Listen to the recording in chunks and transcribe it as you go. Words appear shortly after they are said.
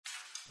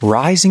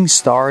Rising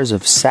Stars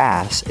of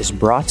SaaS is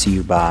brought to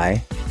you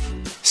by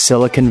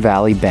Silicon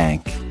Valley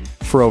Bank.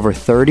 For over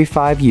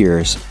 35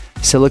 years,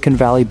 Silicon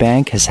Valley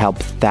Bank has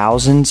helped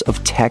thousands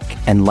of tech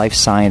and life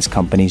science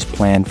companies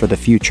plan for the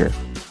future.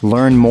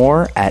 Learn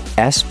more at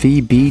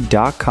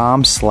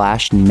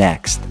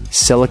svb.com/next.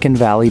 Silicon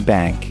Valley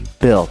Bank,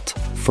 built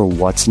for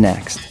what's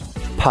next.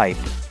 Pipe,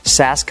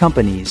 SaaS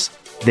companies,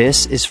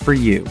 this is for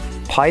you.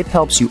 Pipe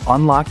helps you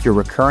unlock your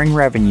recurring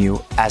revenue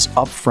as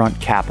upfront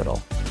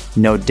capital.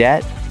 No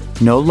debt,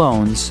 no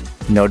loans,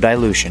 no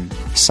dilution.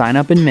 Sign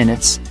up in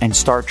minutes and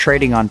start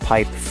trading on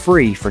Pipe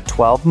free for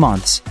 12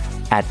 months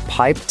at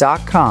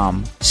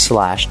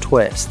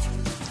pipe.com/twist.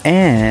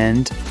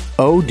 And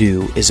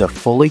Odoo is a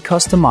fully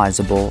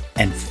customizable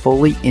and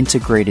fully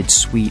integrated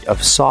suite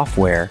of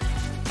software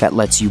that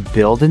lets you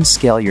build and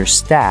scale your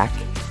stack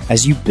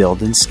as you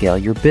build and scale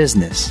your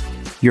business.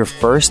 Your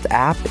first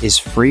app is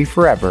free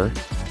forever,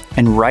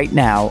 and right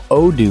now,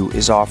 Odoo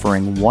is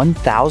offering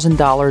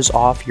 $1,000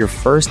 off your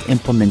first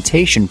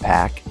implementation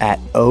pack at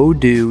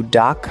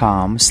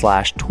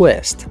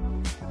odoo.com/twist.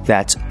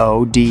 That's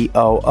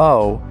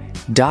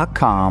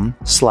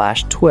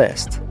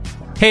odoo.com/twist.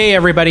 Hey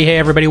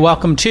everybody,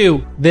 welcome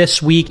to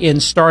This Week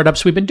in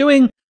Startups. We've been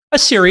doing a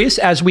series,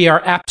 as we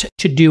are apt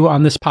to do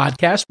on this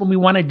podcast, when we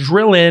want to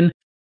drill in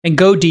and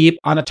go deep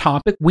on a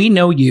topic we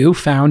know you,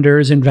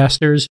 founders,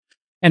 investors,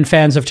 and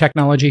fans of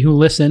technology who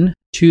listen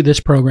to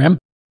this program,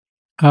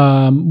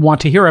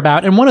 want to hear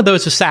about. And one of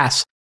those is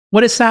SaaS.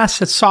 What is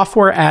SaaS? It's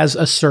software as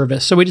a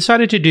service. So we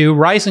decided to do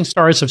Rising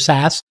Stars of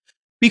SaaS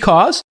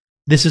because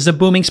this is a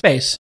booming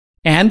space.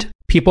 And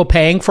people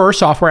paying for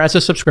software as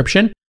a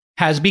subscription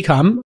has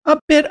become a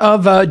bit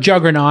of a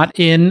juggernaut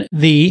in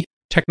the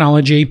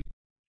technology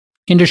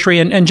industry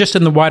and just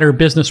in the wider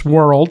business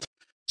world.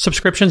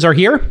 Subscriptions are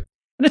here,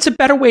 and it's a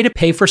better way to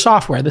pay for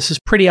software. This is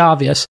pretty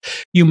obvious.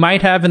 You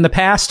might have in the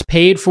past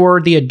paid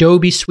for the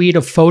Adobe suite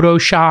of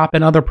Photoshop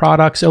and other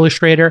products,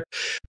 Illustrator,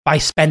 by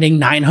spending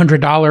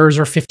 $900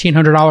 or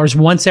 $1,500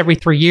 once every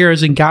 3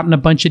 years and gotten a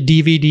bunch of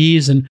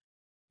DVDs and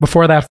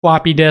before that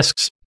floppy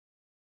disks,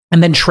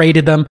 and then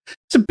traded them.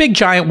 It's a big,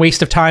 giant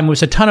waste of time. It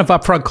was a ton of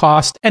upfront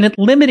cost, and it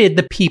limited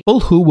the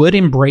people who would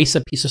embrace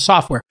a piece of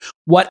software.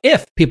 What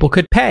if people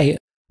could pay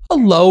a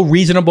low,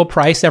 reasonable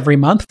price every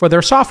month for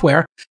their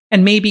software,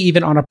 and maybe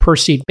even on a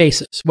per-seat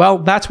basis? Well,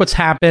 that's what's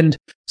happened.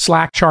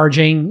 Slack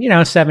charging,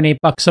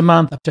 $7-8 a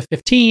month, up to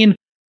 $15.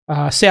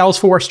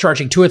 Salesforce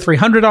charging $200 or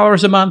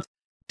 $300 a month.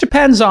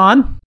 Depends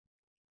on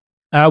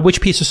which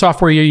piece of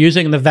software you're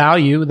using and the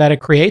value that it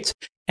creates.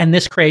 And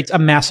this creates a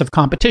massive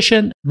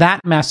competition.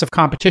 That massive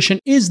competition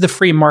is the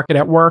free market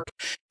at work.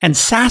 And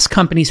SaaS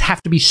companies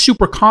have to be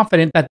super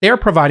confident that they're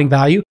providing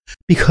value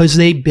because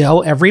they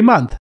bill every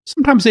month.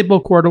 Sometimes they bill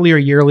quarterly or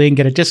yearly and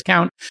get a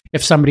discount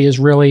if somebody is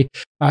really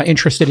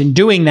interested in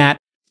doing that.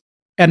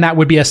 And that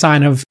would be a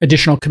sign of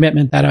additional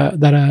commitment that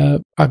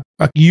a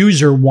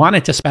user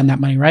wanted to spend that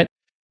money, right?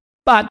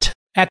 But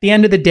at the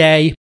end of the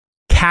day,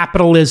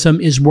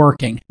 capitalism is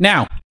working.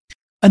 Now,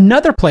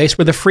 another place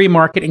where the free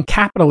market and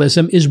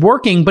capitalism is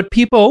working, but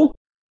people,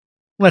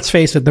 let's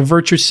face it, the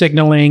virtue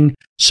signaling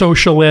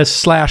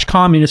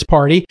socialist/communist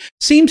party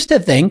seems to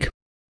think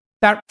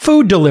that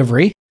food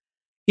delivery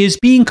is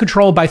being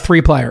controlled by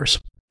three players.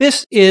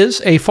 This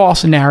is a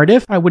false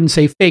narrative. I wouldn't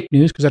say fake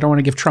news because I don't want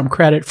to give Trump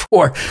credit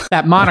for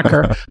that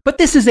moniker, but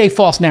this is a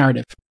false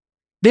narrative.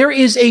 There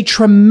is a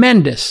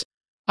tremendous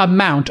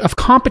amount of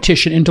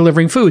competition in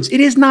delivering foods. It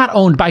is not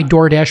owned by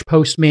DoorDash,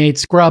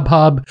 Postmates,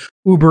 Grubhub,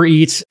 Uber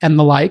Eats, and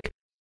the like.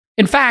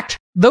 In fact,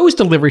 those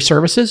delivery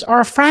services are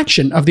a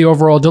fraction of the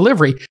overall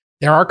delivery.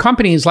 There are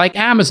companies like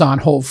Amazon,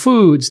 Whole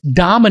Foods,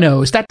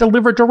 Domino's that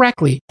deliver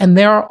directly. And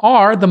there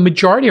are the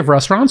majority of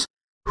restaurants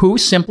who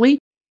simply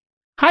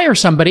hire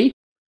somebody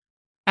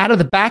out of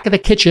the back of the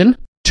kitchen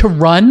to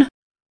run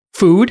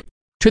food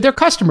to their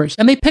customers.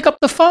 And they pick up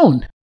the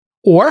phone.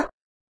 Or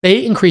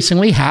they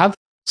increasingly have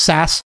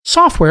SaaS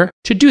software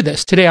to do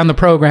this. Today on the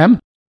program,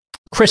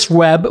 Chris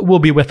Webb will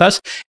be with us,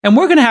 and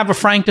we're going to have a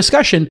frank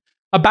discussion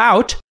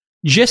about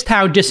just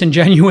how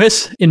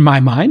disingenuous, in my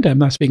mind, I'm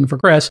not speaking for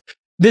Chris,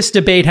 this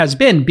debate has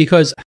been,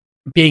 because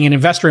being an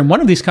investor in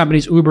one of these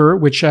companies, Uber,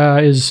 which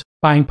is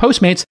buying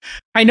Postmates,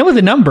 I know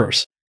the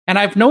numbers, and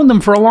I've known them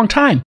for a long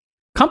time.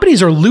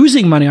 Companies are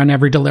losing money on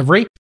every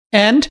delivery,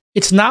 and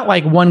it's not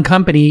like one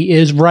company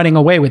is running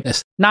away with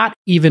this. Not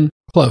even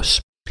close.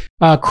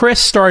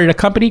 Chris started a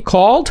company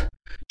called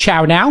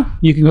ChowNow.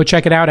 You can go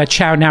check it out at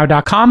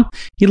chownow.com.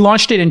 He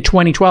launched it in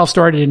 2012,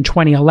 started in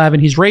 2011.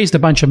 He's raised a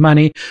bunch of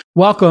money.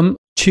 Welcome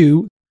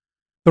to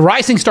the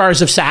Rising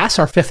Stars of SaaS,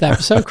 our 5th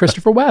episode.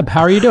 Christopher Webb,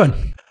 how are you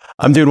doing?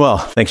 I'm doing well.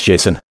 Thanks,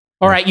 Jason.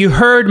 All right. You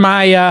heard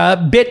my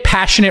bit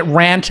passionate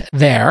rant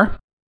there.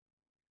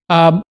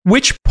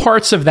 Which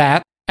parts of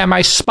that am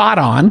I spot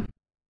on?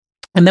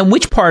 And then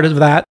which part of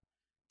that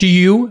do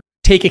you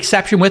take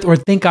exception with or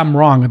think I'm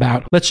wrong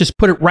about? Let's just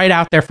put it right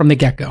out there from the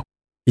get-go.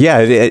 Yeah,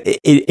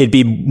 it'd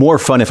be more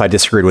fun if I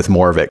disagreed with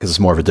more of it because it's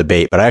more of a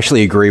debate. But I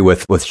actually agree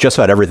with just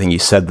about everything you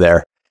said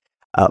there.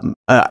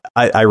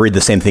 I read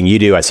the same thing you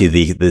do. I see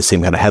the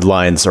same kind of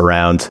headlines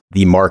around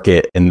the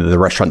market and the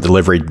restaurant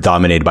delivery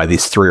dominated by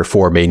these 3 or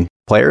 4 main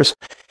players.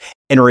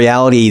 In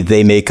reality,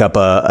 they make up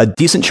a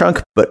decent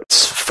chunk, but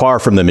it's far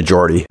from the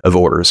majority of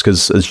orders.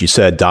 Because as you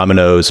said,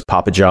 Domino's,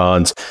 Papa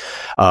John's,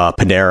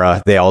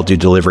 Panera, they all do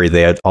delivery.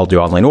 They all do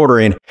online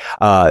ordering.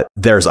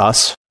 There's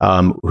us,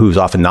 who's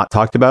often not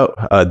talked about.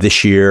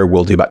 This year,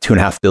 we'll do about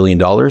 $2.5 billion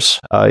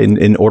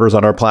in orders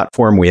on our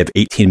platform. We have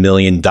 18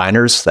 million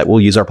diners that will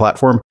use our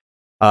platform.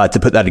 To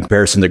put that in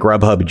comparison to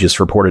Grubhub, who just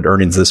reported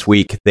earnings this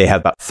week, they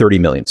have about 30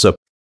 million. So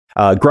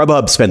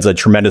Grubhub spends a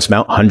tremendous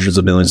amount, hundreds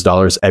of millions of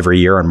dollars every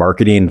year on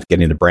marketing,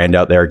 getting the brand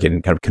out there,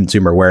 getting kind of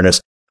consumer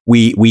awareness.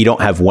 We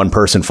don't have one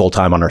person full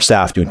time on our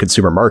staff doing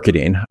consumer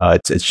marketing.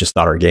 It's just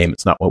not our game.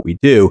 It's not what we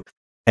do.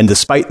 And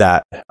despite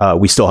that,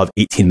 we still have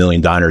 18 million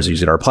diners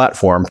using our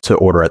platform to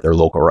order at their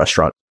local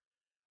restaurant.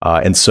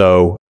 And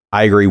so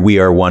I agree, we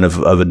are one of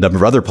a number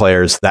of other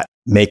players that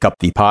make up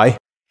the pie.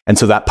 And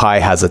so that pie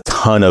has a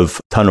ton of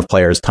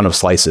players, ton of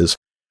slices.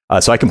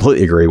 So I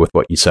completely agree with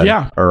what you said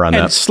around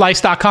that. And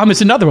Slice.com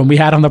is another one we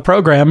had on the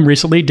program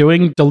recently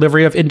doing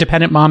delivery of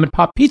independent mom and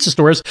pop pizza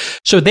stores.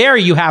 So there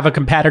you have a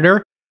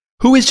competitor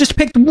who has just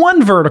picked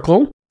one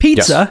vertical,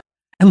 pizza,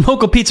 and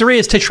local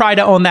pizzerias to try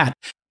to own that.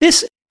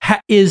 This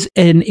is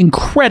an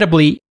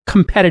incredibly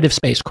competitive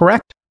space,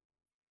 correct?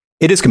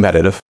 It is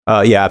competitive.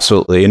 Yeah,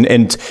 absolutely.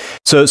 And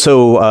so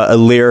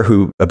Alir,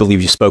 who I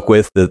believe you spoke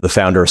with, the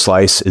founder of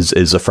Slice,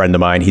 is a friend of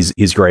mine.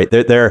 He's great.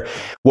 They're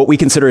what we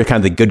consider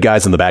kind of the good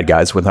guys and the bad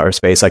guys with our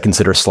space. I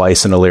consider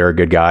Slice and Alir a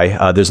good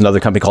guy. There's another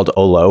company called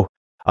Olo.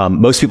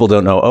 Most people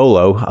don't know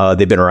Olo.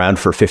 They've been around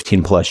for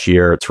 15 plus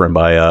years. It's run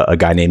by a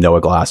guy named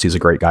Noah Glass. He's a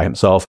great guy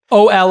himself.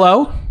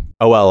 OLO?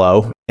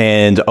 OLO,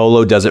 and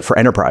Olo does it for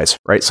enterprise,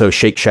 right? So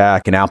Shake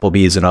Shack and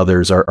Applebee's and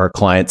others are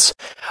clients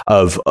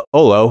of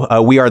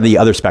Olo. We are the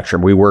other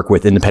spectrum. We work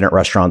with independent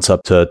restaurants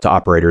up to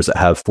operators that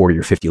have 40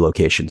 or 50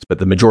 locations, but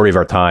the majority of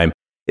our time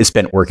is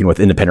spent working with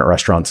independent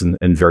restaurants and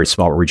very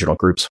small regional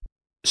groups.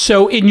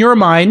 So in your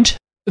mind,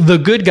 the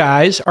good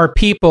guys are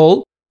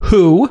people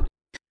who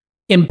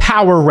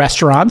empower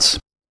restaurants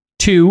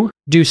to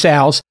do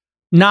sales,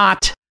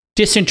 not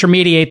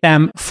disintermediate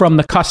them from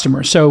the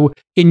customer. So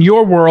in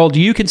your world,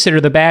 you consider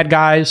the bad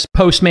guys,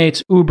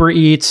 Postmates, Uber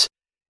Eats,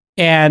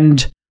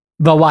 and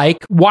the like.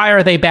 Why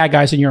are they bad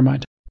guys in your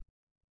mind?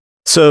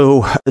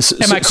 So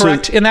am I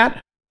correct in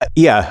that?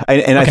 Yeah.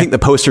 And I think the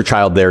poster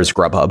child there is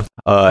Grubhub.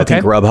 I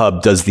think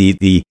Grubhub does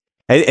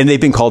and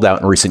they've been called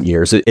out in recent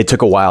years. It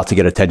took a while to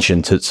get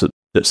attention to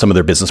some of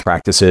their business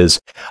practices.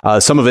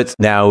 Some of it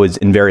now is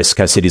in various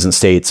kind of cities and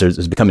states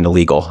is becoming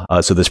illegal.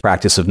 So this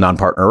practice of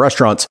non-partner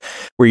restaurants,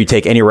 where you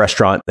take any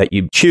restaurant that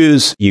you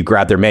choose, you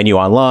grab their menu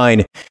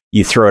online,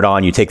 you throw it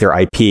on, you take their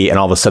IP, and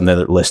all of a sudden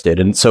they're listed.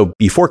 And so right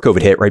before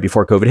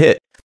COVID hit,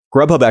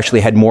 Grubhub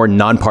actually had more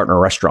non-partner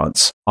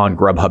restaurants on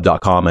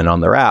Grubhub.com and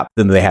on their app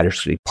than they had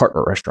actually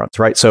partner restaurants,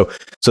 right? So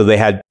they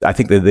had, I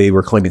think that they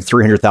were claiming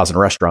 300,000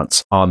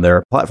 restaurants on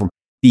their platform.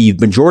 The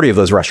majority of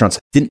those restaurants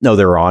didn't know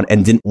they were on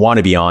and didn't want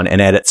to be on.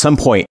 And at some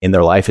point in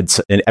their life,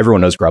 and everyone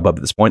knows Grubhub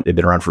at this point, they've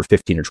been around for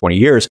 15 or 20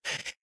 years.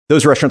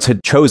 Those restaurants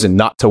had chosen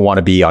not to want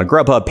to be on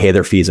Grubhub, pay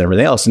their fees and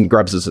everything else. And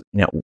Grubhub says,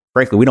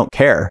 frankly, we don't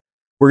care.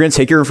 We're going to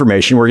take your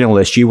information. We're going to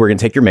list you. We're going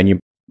to take your menu.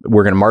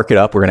 We're going to mark it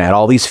up. We're going to add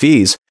all these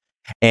fees.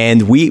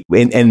 And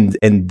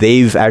and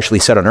they've actually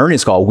said on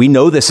earnings call, we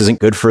know this isn't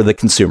good for the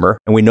consumer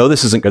and we know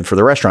this isn't good for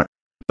the restaurant,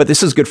 but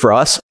this is good for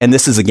us. And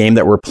this is a game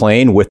that we're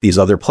playing with these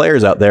other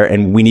players out there,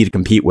 and we need to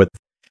compete with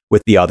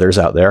the others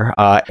out there.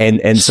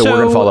 And so we're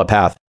going to follow that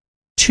path.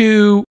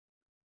 To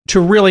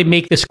really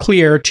make this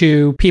clear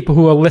to people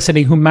who are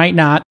listening who might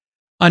not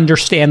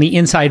understand the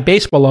inside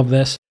baseball of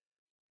this,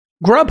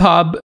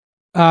 Grubhub,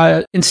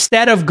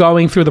 instead of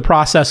going through the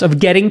process of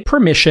getting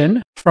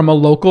permission from a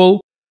local,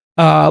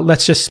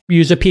 let's just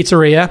use a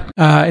pizzeria,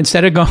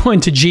 instead of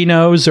going to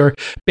Gino's or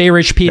Bay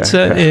Ridge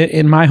Pizza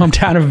in my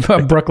hometown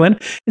of Brooklyn,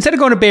 instead of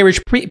going to Bay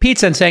Ridge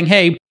Pizza and saying,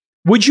 hey,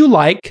 would you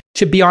like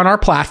to be on our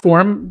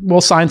platform?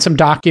 We'll sign some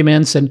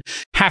documents and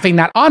having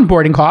that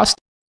onboarding cost.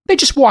 They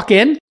just walk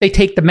in, they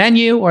take the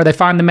menu or they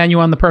find the menu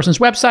on the person's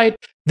website.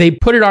 They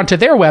put it onto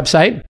their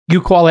website.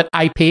 You call it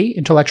IP,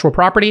 intellectual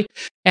property.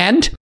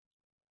 And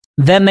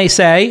then they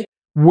say,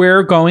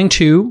 we're going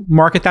to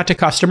market that to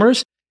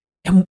customers.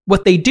 And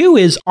what they do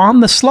is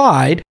on the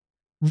slide,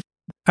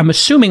 I'm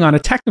assuming on a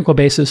technical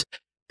basis,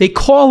 they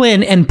call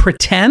in and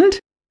pretend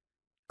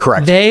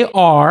they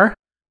are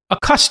a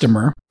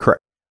customer.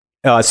 Correct.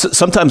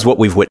 Sometimes what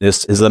we've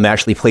witnessed is them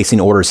actually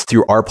placing orders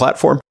through our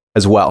platform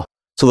as well.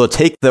 So they'll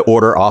take the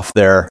order off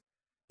their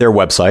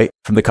website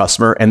from the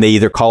customer, and they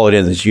either call it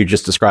in as you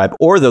just described,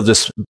 or they'll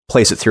just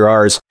place it through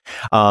ours.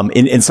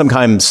 And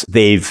sometimes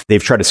they've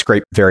tried to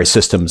scrape various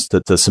systems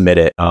to submit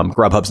it.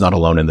 Grubhub's not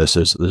alone in this.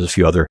 There's a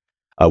few other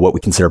what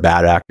we consider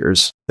bad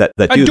actors that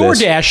do this.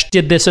 DoorDash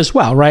did this as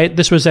well, right?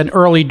 This was an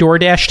early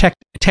DoorDash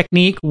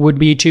technique, would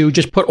be to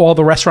just put all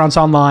the restaurants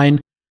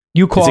online.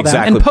 You call them.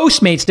 And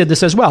Postmates did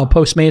this as well.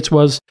 Postmates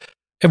was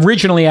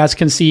originally, as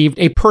conceived,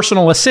 a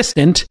personal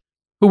assistant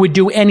who would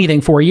do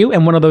anything for you.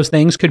 And one of those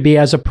things could be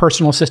as a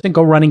personal assistant,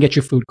 go run and get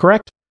your food,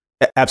 correct?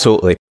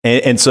 Absolutely.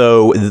 And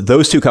so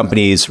those two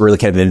companies really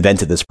kind of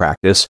invented this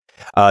practice.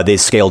 They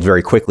scaled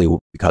very quickly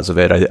because of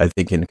it. I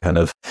think in kind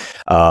of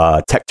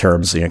tech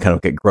terms, kind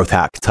of a growth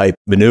hack type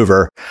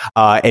maneuver.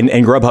 And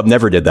Grubhub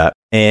never did that.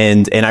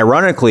 And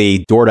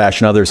ironically,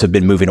 DoorDash and others have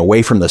been moving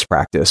away from this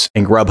practice.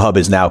 And Grubhub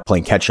is now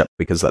playing catch up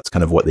because that's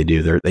kind of what they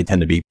do. They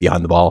tend to be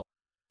behind the ball.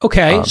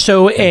 Okay.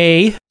 So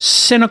a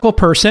cynical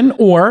person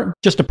or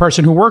just a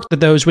person who worked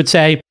at those would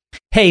say,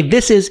 hey,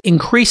 this is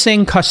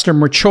increasing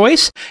customer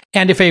choice.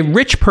 And if a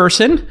rich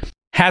person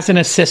has an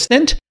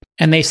assistant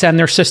and they send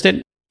their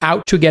assistant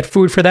out to get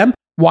food for them,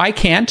 why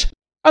can't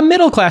a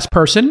middle-class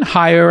person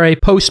hire a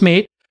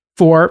Postmate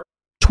for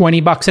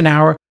 $20 an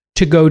hour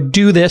to go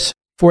do this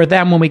for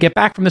them? When we get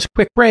back from this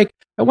quick break,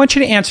 I want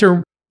you to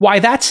answer why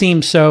that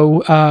seems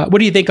so. What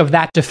do you think of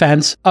that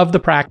defense of the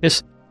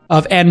practice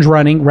of end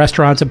running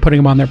restaurants and putting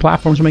them on their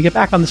platforms when we get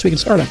back on This Week in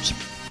Startups?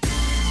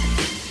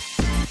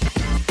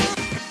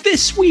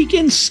 This Week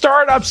in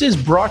Startups is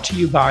brought to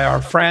you by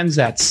our friends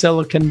at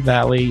Silicon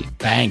Valley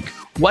Bank.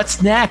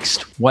 What's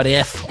next? What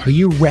if? Are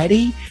you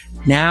ready?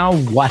 Now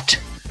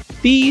what?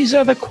 These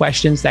are the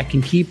questions that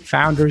can keep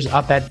founders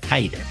up at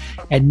night.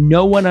 And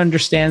no one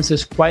understands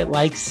this quite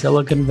like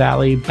Silicon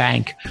Valley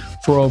Bank.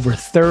 For over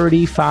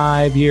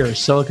 35 years,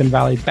 Silicon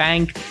Valley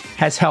Bank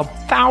has helped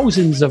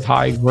thousands of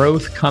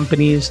high-growth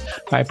companies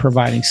by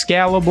providing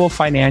scalable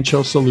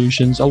financial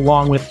solutions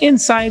along with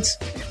insights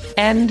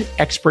and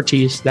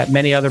expertise that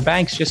many other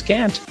banks just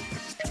can't.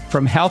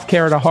 From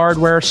healthcare to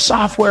hardware,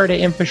 software to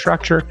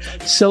infrastructure,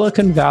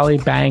 Silicon Valley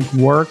Bank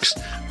works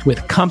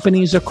with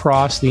companies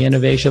across the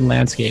innovation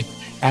landscape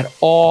at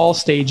all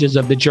stages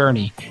of the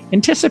journey,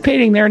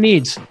 anticipating their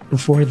needs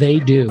before they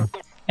do.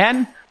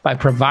 And by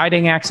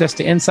providing access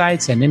to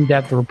insights and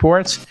in-depth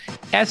reports,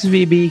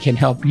 SVB can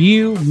help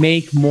you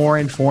make more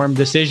informed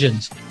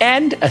decisions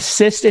and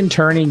assist in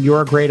turning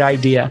your great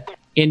idea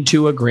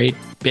into a great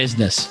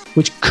business,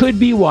 which could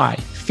be why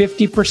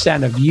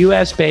 50% of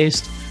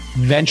US-based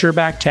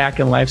venture-backed tech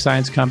and life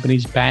science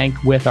companies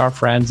bank with our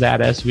friends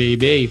at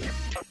SVB.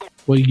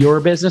 Will your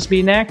business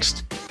be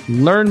next?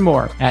 Learn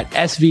more at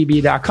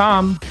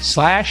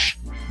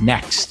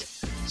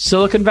svb.com/next.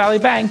 Silicon Valley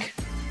Bank,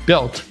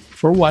 built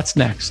for what's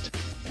next.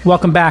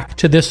 Welcome back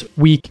to This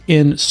Week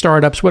in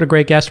Startups. What a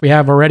great guest we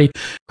have already.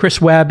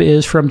 Chris Webb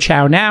is from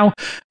ChowNow.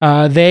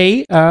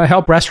 They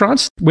help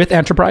restaurants with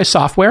enterprise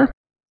software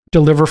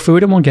deliver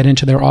food, and we'll get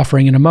into their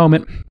offering in a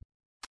moment.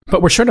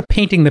 But we're sort of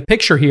painting the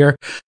picture here,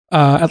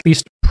 at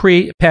least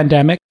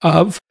pre-pandemic,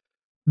 of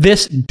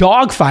this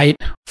dogfight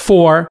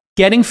for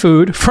getting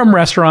food from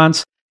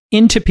restaurants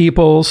into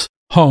people's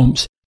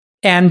homes.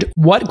 And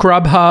what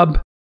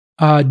Grubhub,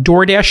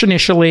 DoorDash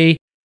initially,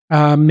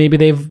 maybe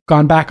they've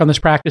gone back on this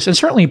practice, and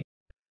certainly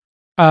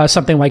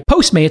something like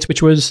Postmates,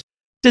 which was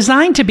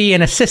designed to be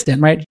an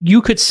assistant, right? You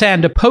could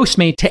send a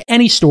Postmate to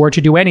any store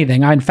to do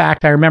anything. In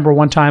fact, I remember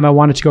one time I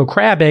wanted to go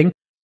crabbing.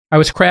 I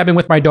was crabbing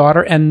with my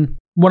daughter, and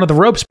one of the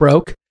ropes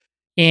broke,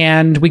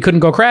 and we couldn't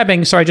go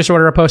crabbing, so I just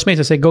ordered a Postmates.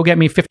 I said, go get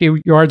me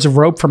 50 yards of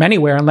rope from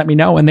anywhere and let me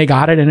know. And they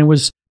got it, and it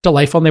was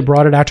delightful, and they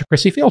brought it out to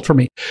Crissy Field for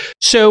me.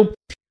 So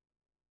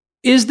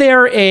is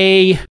there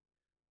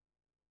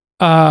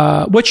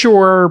what's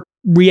your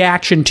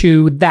reaction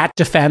to that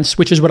defense,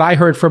 which is what I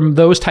heard from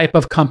those type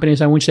of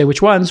companies, I won't say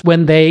which ones,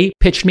 when they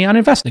pitched me on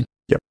investing?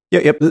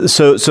 Yep.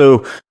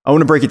 So I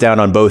want to break it down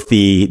on both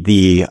the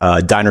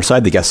diner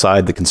side, the guest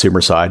side, the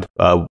consumer side,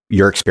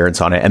 your experience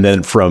on it, and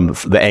then from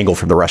the angle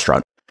from the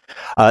restaurant.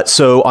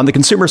 So on the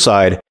consumer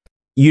side,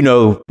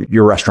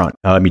 your restaurant.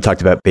 You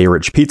talked about Bay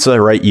Ridge Pizza,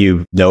 right?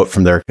 You know it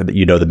from there.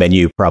 You know the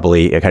menu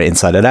probably kind of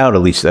inside and out.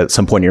 At least at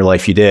some point in your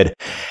life, you did.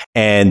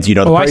 And the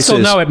prices. I still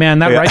know it, man.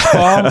 That rice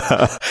ball.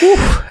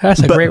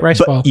 That's a great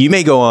rice ball. You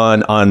may go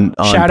on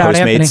Shout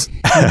Postmates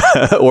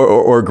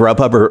or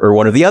Grubhub or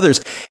one of the others,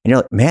 and you're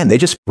like, man, they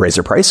just raise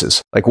their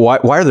prices. Like, why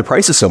are the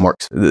prices so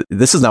much?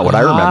 This is not what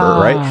I remember,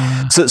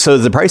 right? So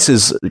the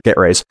prices get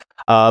raised.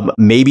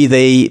 Maybe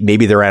they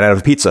ran out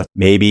of pizza.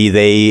 Maybe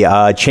they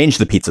changed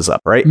the pizzas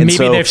up, right? And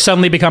maybe they've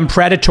suddenly become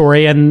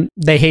predatory and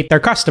they hate their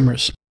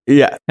customers.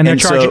 Yeah, and they're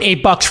charging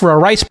 $8 for a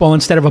rice bowl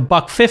instead of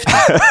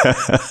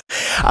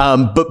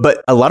 $1.50.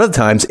 But a lot of the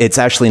times, it's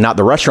actually not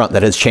the restaurant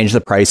that has changed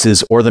the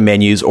prices or the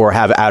menus or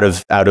have out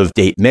of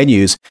date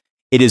menus.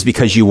 It is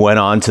because you went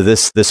on to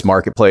this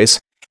marketplace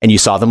and you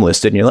saw them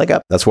listed, and you're like,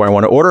 oh, that's where I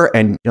want to order,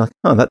 and you're like,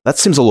 oh, that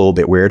seems a little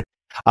bit weird.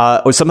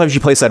 Or sometimes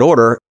you place that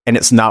order and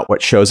it's not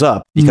what shows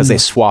up because they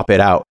swap it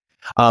out.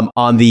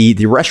 On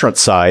the restaurant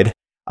side,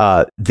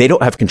 they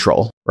don't have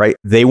control, right?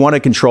 They want to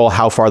control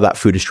how far that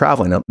food is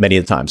traveling many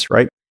of the times,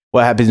 right?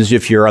 What happens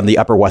if you're on the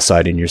Upper West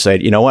Side and you're saying,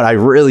 you know what, I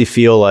really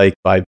feel like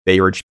by Bay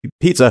Ridge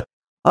Pizza,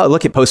 oh,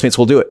 look at Postmates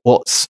will do it.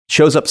 Well, it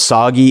shows up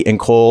soggy and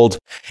cold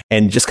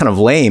and just kind of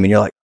lame. And you're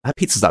like, that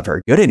pizza's not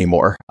very good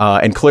anymore.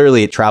 And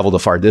clearly it traveled a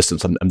far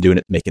distance. I'm doing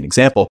it to make an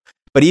example.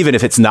 But even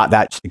if it's not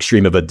that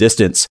extreme of a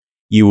distance,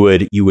 you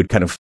would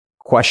kind of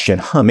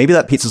question, maybe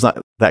that pizza's not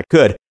that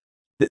good.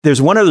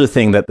 there's one other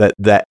thing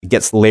that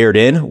gets layered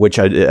in, which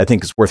I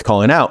think is worth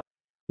calling out,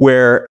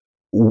 where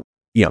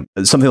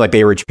something like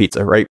Bay Ridge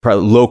Pizza, right?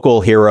 Probably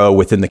local hero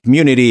within the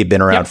community,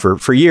 been around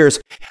for years.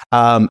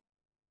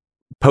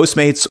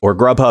 Postmates or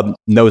Grubhub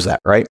knows that,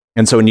 right?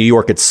 And so in New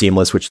York, it's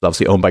Seamless, which is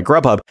obviously owned by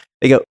Grubhub.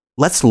 They go,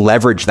 let's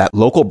leverage that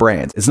local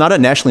brand. It's not a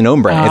nationally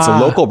known brand; it's a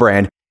local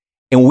brand,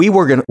 and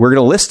we're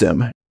gonna list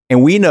them.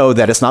 And we know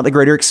that it's not the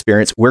greater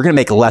experience. We're gonna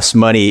make less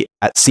money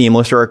at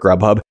Seamless or at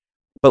Grubhub,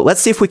 but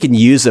let's see if we can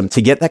use them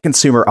to get that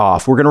consumer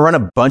off. We're gonna run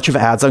a bunch of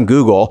ads on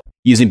Google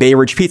using Bay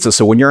Ridge Pizza.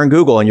 So when you're on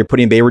Google and you're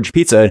putting Bay Ridge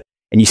Pizza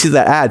and you see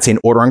that ad saying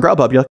order on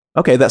Grubhub, you're like,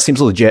 okay, that seems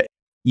legit.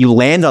 You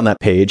land on that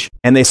page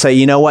and they say,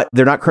 you know what?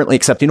 They're not currently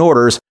accepting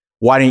orders.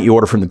 Why don't you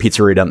order from the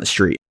pizzeria down the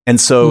street? And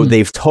so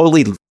they've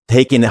totally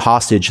taken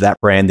hostage that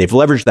brand. They've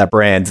leveraged that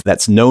brand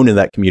that's known in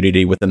that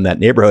community within that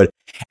neighborhood.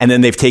 And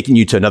then they've taken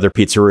you to another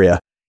pizzeria.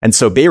 And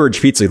so Bay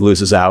Ridge Pizza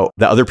loses out.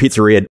 The other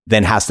pizzeria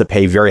then has to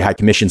pay very high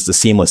commissions to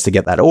Seamless to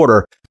get that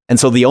order. And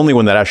so the only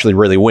one that actually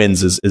really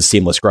wins is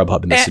Seamless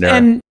Grubhub in this scenario.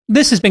 And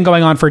this has been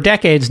going on for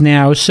decades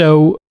now.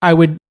 So I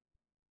would...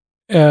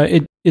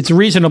 it's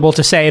reasonable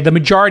to say the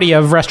majority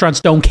of restaurants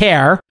don't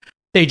care.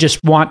 They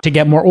just want to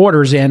get more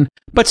orders in,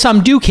 but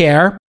some do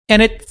care.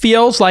 And it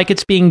feels like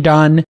it's being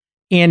done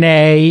in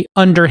a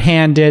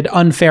underhanded,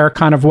 unfair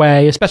kind of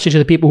way, especially to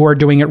the people who are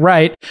doing it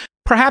right.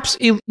 Perhaps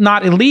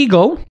not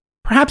illegal.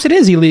 Perhaps it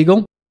is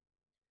illegal.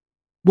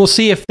 We'll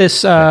see if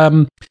this,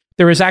 there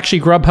is actually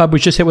Grubhub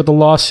was just hit with a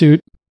lawsuit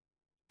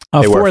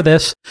for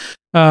this,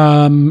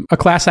 a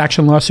class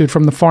action lawsuit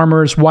from the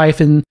farmer's wife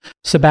in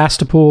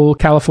Sebastopol,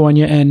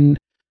 California, and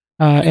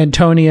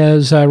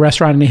Antonia's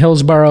restaurant in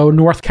Hillsborough,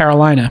 North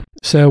Carolina.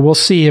 So we'll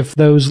see if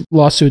those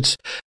lawsuits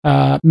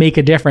make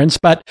a difference.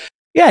 But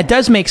yeah, it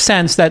does make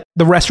sense that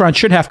the restaurant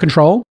should have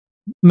control.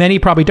 Many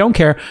probably don't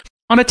care.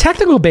 On a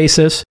technical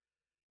basis,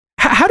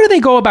 how do they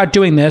go about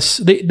doing this?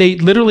 They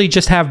literally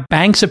just have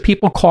banks of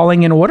people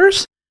calling in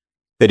orders?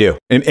 They do.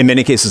 In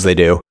many cases, they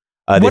do.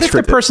 What if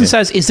the person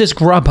says, is this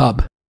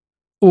Grubhub?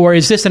 Or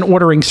is this an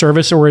ordering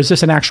service? Or is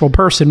this an actual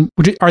person?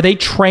 Are they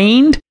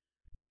trained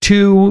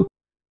to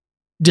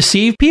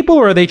deceive people?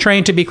 Or are they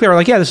trained to be clear?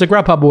 Like, yeah, this is a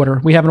Grubhub order.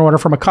 We have an order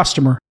from a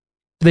customer.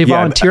 Do they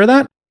volunteer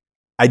that?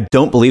 I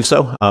don't believe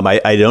so.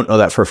 I don't know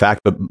that for a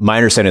fact, but my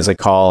understanding is I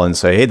call and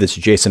say, hey, this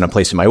is Jason. I'm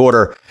placing my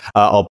order.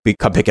 I'll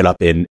come pick it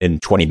up in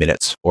 20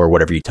 minutes or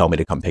whatever you tell me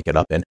to come pick it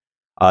up in.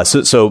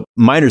 So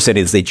my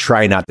understanding is they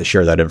try not to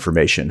share that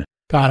information.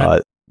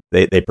 Got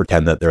it. They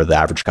pretend that they're the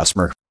average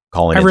customer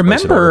calling. I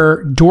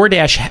remember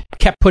DoorDash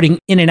kept putting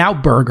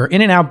In-N-Out Burger.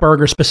 In-N-Out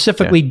Burger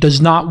specifically does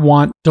not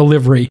want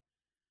delivery.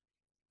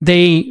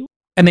 They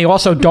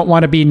also don't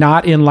want to be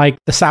not in like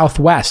the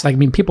Southwest. Like, I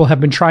mean, people have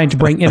been trying to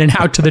bring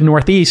In-N-Out to the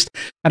Northeast.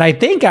 And I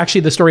think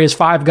actually the story is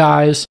Five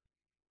Guys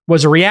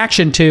was a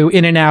reaction to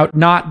In-N-Out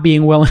not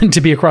being willing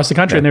to be across the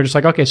country. And they're just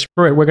like, okay,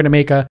 screw it. We're going to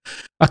make a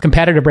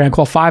competitive brand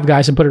called Five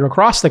Guys and put it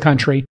across the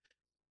country.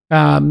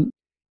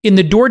 In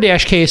the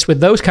DoorDash case with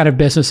those kind of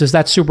businesses,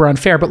 that's super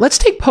unfair. But let's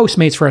take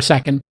Postmates for a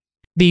second.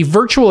 The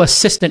virtual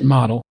assistant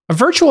model. A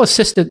virtual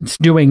assistant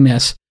doing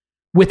this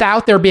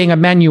without there being a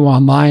menu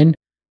online,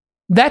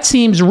 that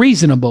seems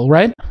reasonable,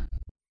 right?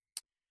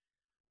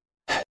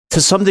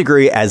 To some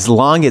degree, as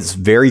long as it's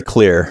very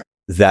clear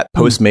that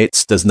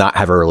Postmates does not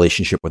have a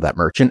relationship with that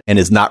merchant and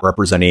is not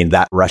representing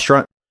that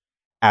restaurant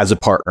as a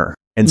partner.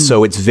 And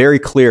so it's very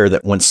clear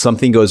that when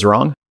something goes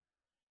wrong,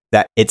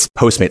 that it's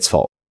Postmates'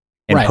 fault.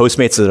 And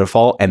Postmates is at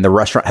fault, and the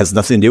restaurant has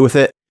nothing to do with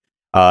it.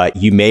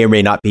 You may or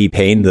may not be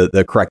paying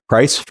the correct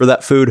price for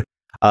that food.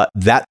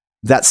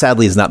 That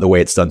sadly is not the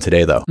way it's done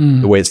today, though.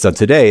 The way it's done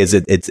today is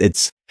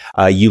it's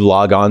you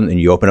log on and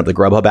you open up the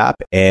Grubhub app,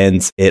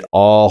 and it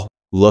all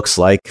looks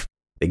like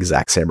the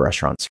exact same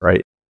restaurants,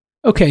 right?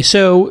 Okay,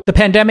 so the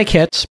pandemic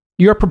hits.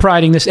 You're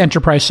providing this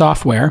enterprise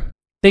software.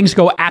 Things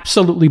go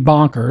absolutely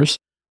bonkers.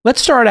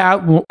 Let's start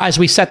out as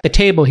we set the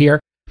table here.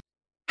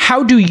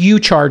 How do you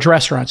charge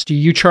restaurants? Do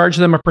you charge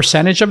them a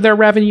percentage of their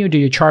revenue? Do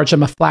you charge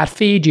them a flat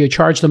fee? Do you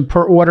charge them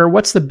per order?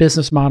 What's the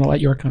business model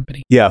at your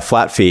company? Yeah,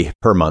 flat fee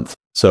per month.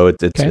 So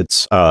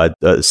it's a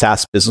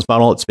SaaS business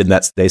model. It's been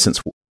that today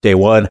since day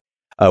one.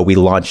 We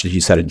launched, as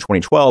you said, in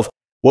 2012.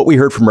 What we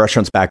heard from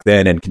restaurants back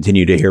then and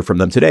continue to hear from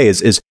them today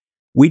is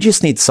we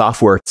just need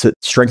software to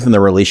strengthen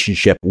the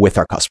relationship with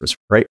our customers,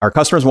 right? Our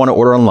customers want to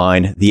order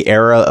online. The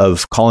era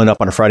of calling up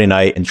on a Friday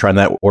night and trying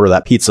to order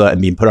that pizza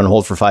and being put on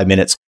hold for 5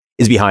 minutes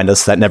is behind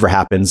us. That never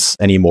happens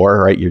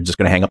anymore, right? You're just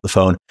going to hang up the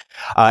phone.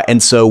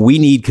 And so we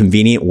need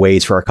convenient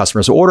ways for our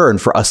customers to order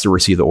and for us to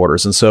receive the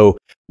orders. And so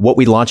what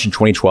we launched in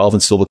 2012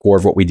 and still the core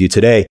of what we do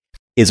today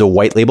is a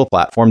white label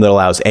platform that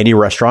allows any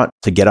restaurant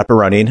to get up and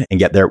running and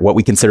get their, what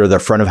we consider their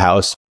front of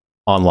house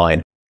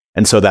online.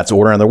 And so that's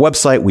order on their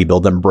website. We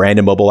build them brand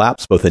and mobile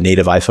apps, both a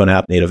native iPhone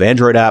app, native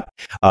Android app.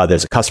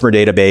 There's a customer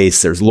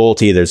database, there's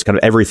loyalty, there's kind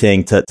of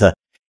everything to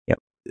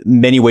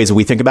many ways that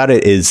we think about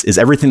it is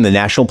everything the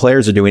national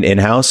players are doing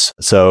in-house.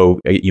 So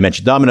you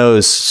mentioned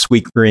Domino's,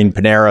 Sweetgreen,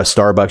 Panera,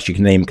 Starbucks, you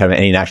can name kind of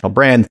any national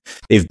brand.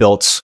 They've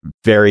built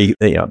very,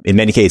 in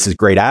many cases,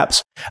 great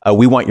apps.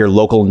 We want your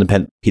local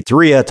independent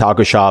pizzeria,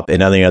 taco shop,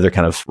 and any other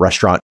kind of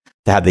restaurant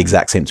to have the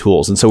exact same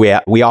tools. And so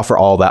we offer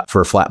all that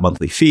for a flat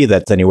monthly fee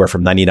that's anywhere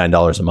from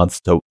 $99 a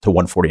month to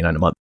 $149 a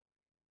month.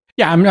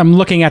 Yeah, I'm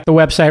looking at the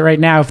website right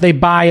now. If they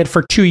buy it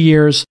for 2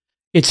 years,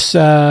 it's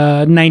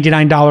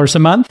 $99 a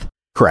month.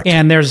 Correct.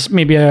 And there's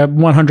maybe a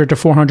 $100 to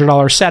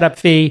 $400 setup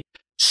fee.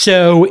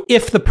 So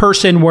if the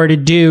person were to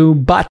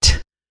do a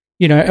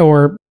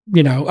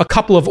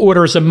couple of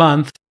orders a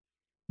month,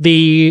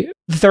 the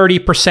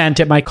 30%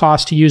 it might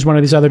cost to use one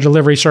of these other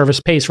delivery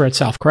service pays for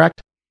itself, correct?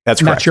 That's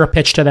correct. That's your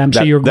pitch to them.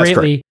 So you're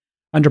greatly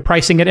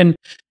underpricing it. And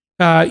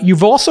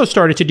you've also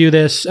started to do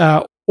this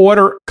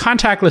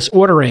contactless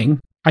ordering,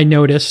 I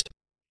noticed.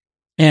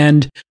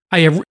 And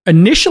I have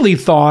initially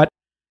thought,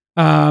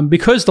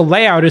 because the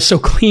layout is so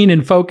clean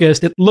and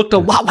focused, it looked a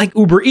lot like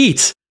Uber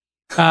Eats,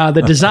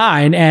 the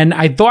design. And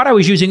I thought I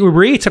was using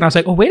Uber Eats, and I was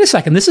like, oh, wait a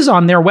second, this is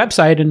on their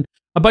website. And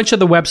a bunch of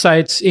the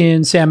websites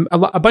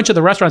a bunch of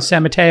the restaurants in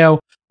San Mateo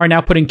are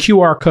now putting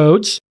QR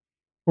codes,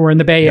 or in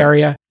the Bay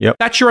Area. Yep.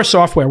 That's your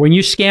software. When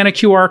you scan a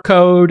QR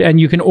code and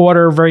you can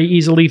order very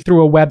easily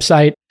through a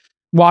website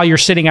while you're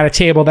sitting at a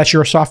table, that's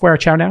your software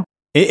at ChowNow?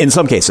 In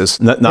some cases,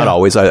 not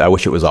always. I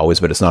wish it was always,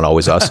 but it's not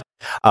always us.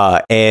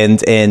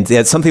 And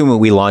it's something that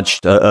we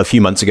launched a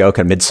few months ago,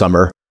 kind of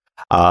midsummer,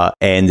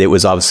 and it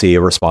was obviously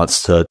a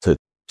response to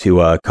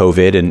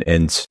COVID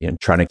and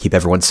trying to keep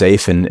everyone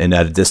safe and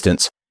at a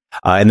distance.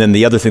 And then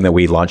the other thing that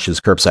we launched is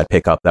curbside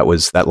pickup.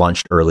 That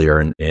launched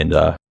earlier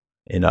How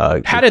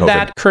did COVID.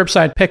 that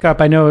curbside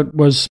pickup? I know it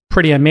was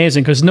pretty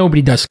amazing because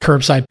nobody does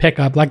curbside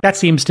pickup. Like that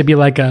seems to be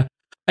like a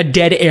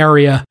dead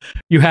area.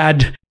 You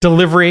had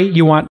delivery,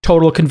 you want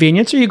total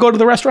convenience, or you go to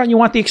the restaurant, you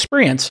want the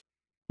experience.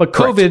 But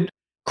COVID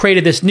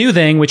created this new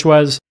thing, which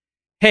was,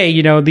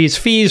 hey, these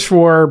fees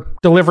for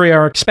delivery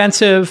are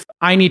expensive.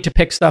 I need to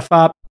pick stuff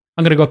up.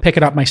 I'm going to go pick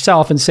it up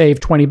myself and save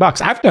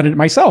 $20. I've done it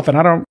myself, and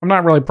I'm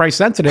not really price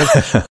sensitive,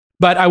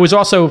 but I was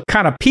also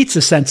kind of pizza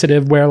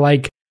sensitive, where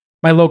like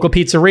my local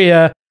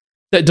pizzeria,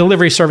 the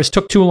delivery service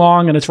took too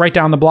long and it's right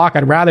down the block.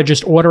 I'd rather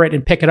just order it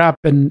and pick it up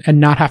and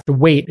not have to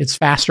wait. It's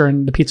faster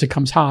and the pizza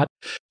comes hot.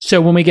 So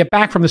when we get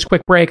back from this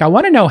quick break, I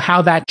want to know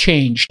how that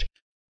changed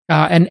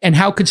and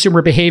how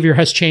consumer behavior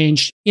has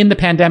changed in the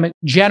pandemic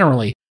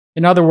generally.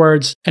 In other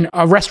words,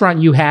 a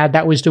restaurant you had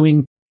that was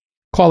doing,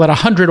 call it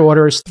 100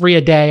 orders, 3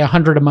 a day,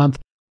 100 a month.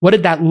 What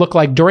did that look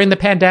like during the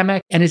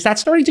pandemic? And is that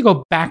starting to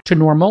go back to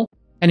normal?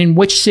 And in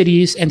which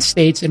cities and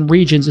states and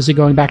regions is it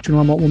going back to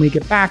normal when we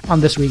get back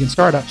on This Week in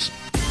Startups?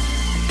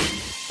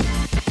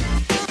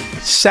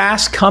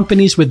 SaaS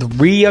companies with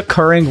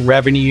reoccurring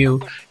revenue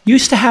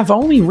used to have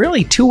only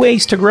really 2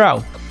 ways to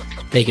grow.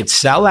 They could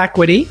sell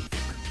equity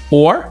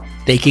or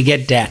they could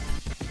get debt.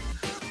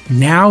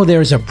 Now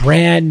there's a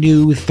brand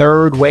new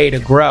third way to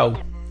grow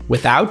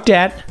without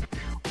debt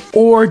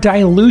or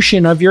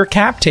dilution of your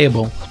cap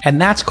table,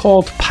 and that's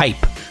called Pipe,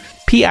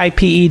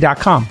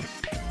 Pipe.com.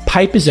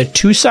 Pipe is a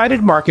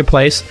two-sided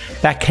marketplace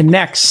that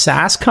connects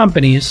SaaS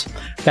companies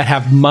that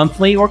have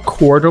monthly or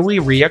quarterly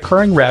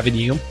reoccurring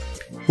revenue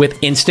with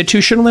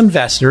institutional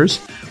investors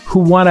who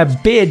want to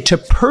bid to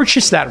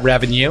purchase that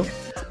revenue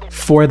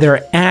for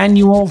their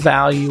annual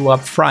value up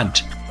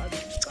front.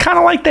 It's kind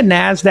of like the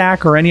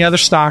NASDAQ or any other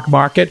stock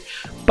market,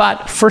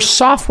 but for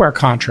software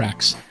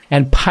contracts.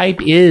 And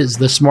Pipe is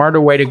the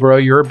smarter way to grow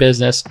your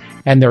business,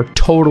 and they're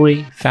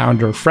totally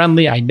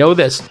founder-friendly. I know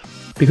this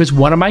because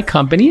one of my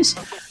companies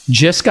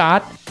just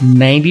got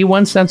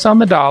 91 cents on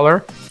the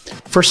dollar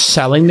for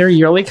selling their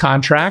yearly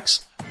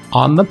contracts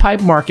on the Pipe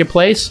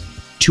marketplace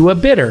to a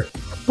bidder.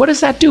 What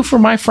does that do for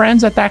my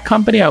friends at that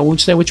company? I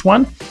won't say which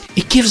one.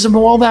 It gives them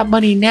all that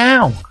money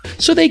now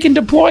so they can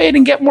deploy it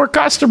and get more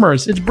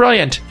customers. It's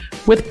brilliant.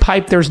 With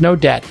Pipe, there's no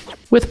debt.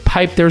 With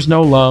Pipe, there's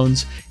no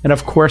loans. And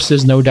of course,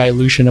 there's no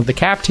dilution of the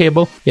cap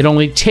table. It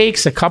only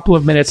takes a couple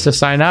of minutes to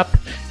sign up,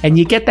 and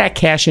you get that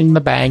cash in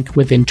the bank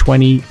within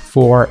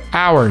 24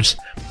 hours.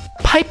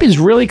 Pipe is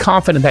really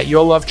confident that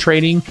you'll love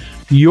trading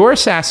your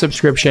SaaS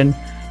subscription,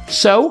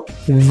 so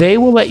they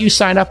will let you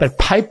sign up at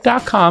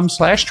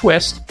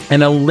pipe.com/twist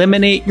and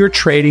eliminate your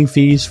trading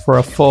fees for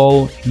a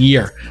full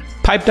year.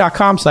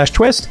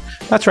 Pipe.com/twist.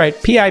 That's right,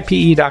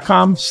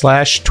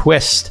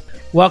 pipe.com/twist.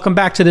 Welcome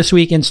back to This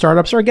Week in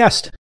Startups. Our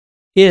guest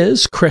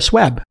is Chris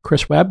Webb.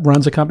 Chris Webb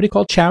runs a company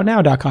called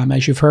ChowNow.com,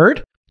 as you've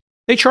heard.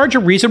 They charge a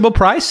reasonable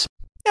price.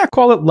 Yeah,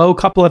 call it low,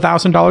 couple of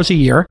 $1,000s a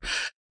year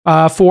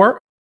for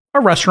a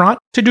restaurant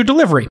to do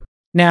delivery.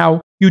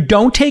 Now, you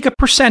don't take a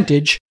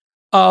percentage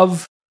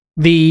of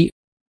the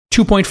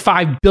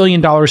 $2.5 billion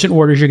in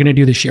orders you're going to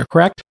do this year,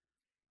 correct?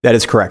 That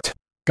is correct.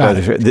 Got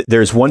it.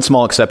 There's one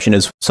small exception,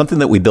 is something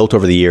that we built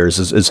over the years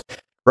is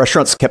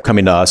restaurants kept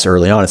coming to us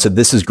early on and said,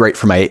 this is great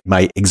for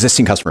my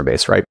existing customer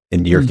base, right?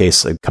 In your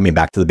case, coming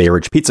back to the Bay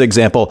Ridge Pizza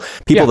example,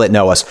 people that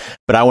know us,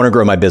 but I want to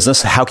grow my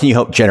business. How can you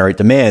help generate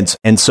demand?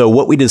 And so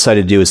what we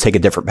decided to do is take a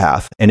different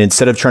path. And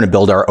instead of trying to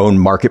build our own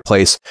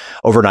marketplace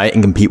overnight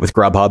and compete with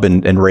Grubhub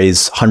and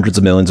raise hundreds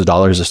of millions of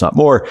dollars, if not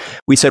more,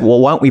 we said, well,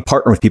 why don't we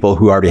partner with people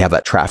who already have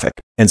that traffic?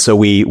 And so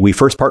we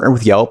first partnered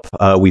with Yelp.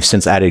 We've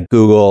since added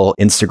Google,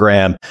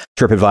 Instagram,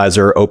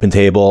 TripAdvisor,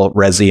 OpenTable,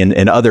 Resy,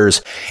 and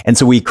others. And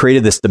so we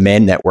created this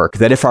demand network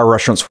that if our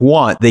restaurants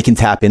want, they can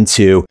tap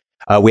into.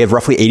 We have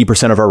roughly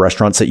 80% of our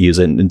restaurants that use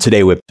it. And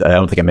today, I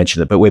don't think I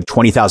mentioned it, but we have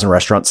 20,000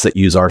 restaurants that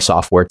use our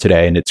software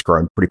today, and it's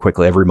grown pretty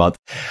quickly every month.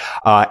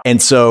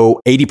 And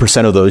so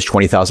 80% of those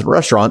 20,000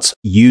 restaurants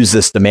use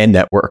this demand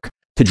network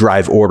to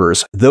drive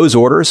orders. Those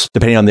orders,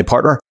 depending on the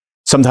partner,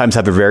 sometimes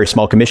have a very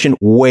small commission,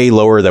 way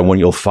lower than what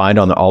you'll find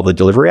on all the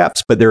delivery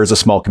apps, but there is a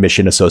small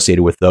commission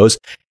associated with those.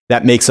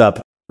 That makes up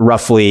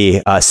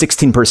roughly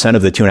 16%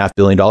 of the $2.5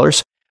 billion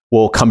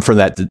will come from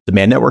that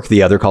demand network.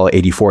 The other, call it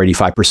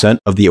 85%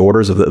 of the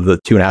orders of the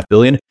 $2.5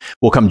 billion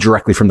will come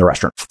directly from the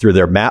restaurant through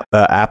their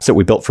apps that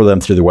we built for them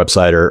through their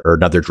website or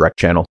another direct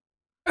channel.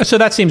 So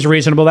that seems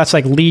reasonable. That's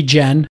like lead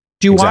gen.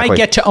 Do I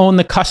get to own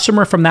the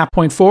customer from that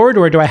point forward,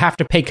 or do I have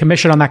to pay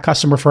commission on that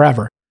customer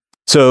forever?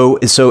 So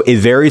it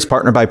varies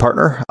partner by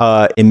partner.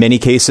 In many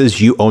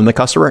cases, you own the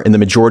customer. In the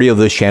majority of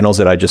those channels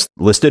that I just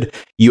listed,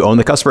 you own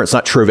the customer. It's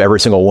not true of every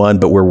single one,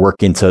 but we're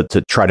working to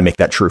try to make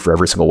that true for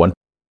every single one.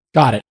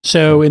 Got it.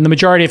 So in the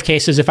majority of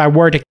cases, if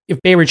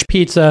Bay Ridge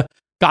Pizza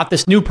got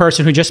this new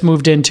person who just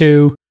moved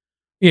into,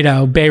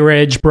 Bay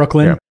Ridge,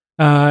 Brooklyn,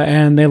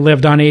 and they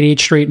lived on 88th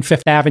Street and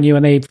Fifth Avenue,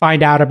 and they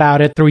find out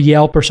about it through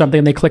Yelp or something,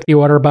 and they click the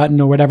order button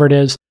or whatever it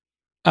is,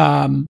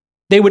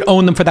 they would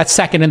own them for that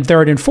second and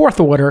third and fourth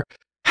order.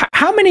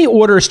 How many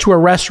orders to a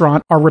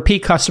restaurant are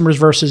repeat customers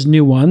versus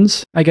new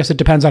ones? I guess it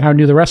depends on how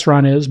new the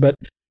restaurant is, but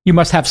you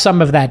must have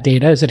some of that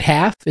data. Is it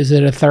half? Is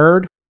it a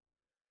third?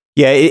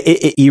 Yeah,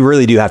 you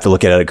really do have to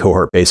look at it on a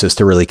cohort basis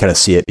to really kind of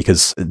see it,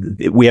 because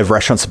we have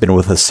restaurants that have been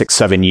with us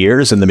 6-7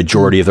 years, and the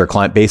majority of their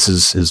client base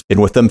has been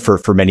with them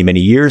for many,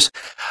 many years.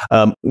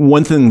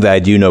 One thing that I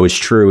do know is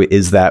true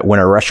is that when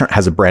a restaurant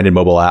has a branded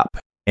mobile app,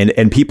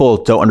 and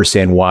people don't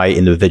understand why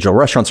individual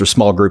restaurants or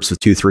small groups with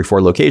 2, 3,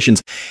 4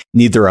 locations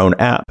need their own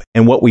app.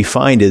 And what we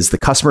find is the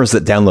customers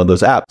that download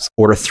those apps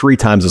order 3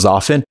 times as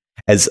often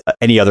as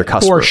any other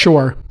customer. For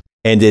sure.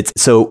 And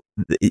so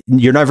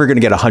you're never going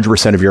to get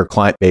 100% of your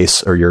client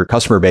base or your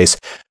customer base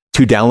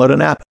to download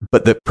an app,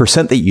 but the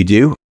percent that you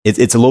do, it's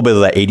a little bit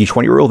of that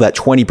 80-20 rule. That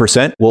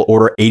 20%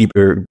 will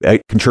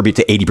contribute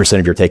to 80%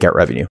 of your takeout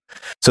revenue.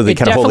 So they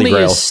kind of holy grail. It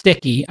definitely is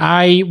sticky.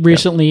 I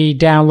recently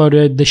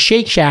downloaded the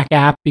Shake Shack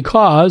app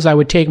because I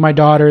would take my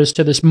daughters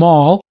to this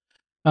mall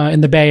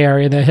in the Bay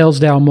Area, the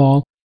Hillsdale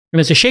Mall, and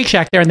there's a Shake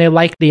Shack there, and they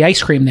like the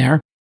ice cream there.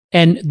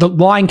 And the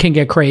line can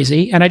get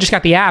crazy. And I just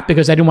got the app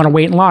because I didn't want to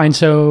wait in line.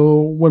 So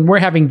when we're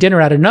having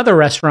dinner at another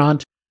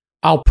restaurant,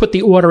 I'll put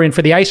the order in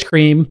for the ice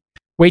cream,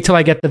 wait till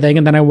I get the thing,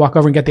 and then I walk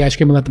over and get the ice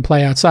cream and let them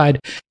play outside.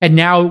 And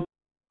now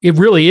it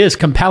really is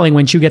compelling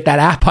once you get that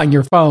app on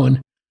your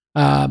phone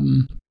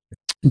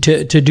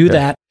to do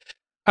that.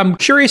 I'm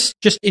curious,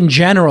 just in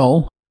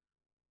general,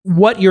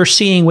 what you're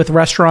seeing with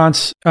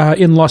restaurants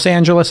in Los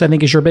Angeles, I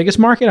think is your biggest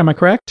market. Am I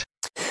correct?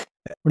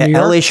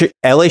 LA,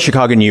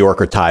 Chicago, New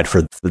York are tied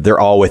for. They're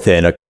all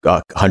within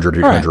 100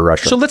 or 200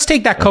 restaurants. So let's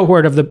take that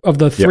cohort of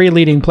the 3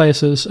 leading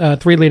places,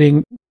 3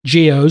 leading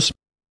geos,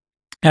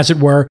 as it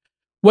were.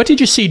 What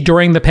did you see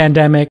during the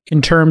pandemic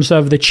in terms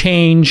of the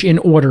change in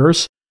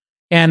orders?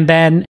 And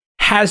then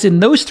in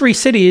those 3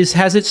 cities,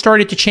 has it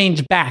started to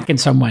change back in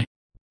some way?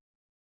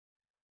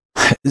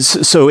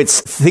 So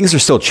things are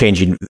still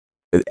changing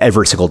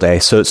every single day.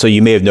 So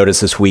you may have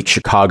noticed this week,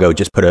 Chicago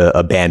just put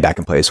a ban back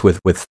in place with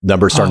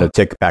numbers starting to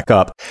tick back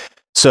up.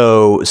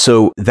 So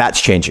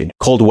that's changing.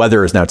 Cold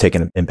weather is now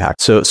taking an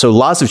impact. So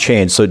laws have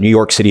changed. So New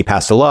York City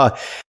passed a law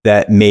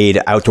that made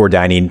outdoor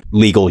dining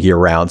legal year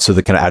round. So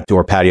the kind of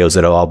outdoor patios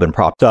that have all been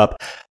propped up,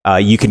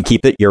 you can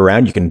keep it year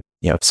round. You can,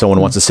 if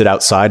someone wants to sit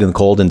outside in the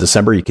cold in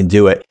December, you can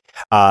do it.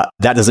 That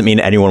doesn't mean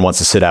anyone wants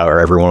to sit out or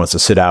everyone wants to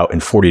sit out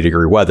in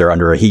 40-degree weather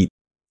under a heat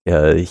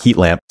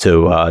lamp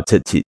to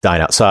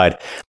dine outside.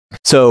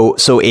 So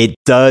it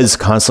does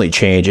constantly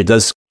change. It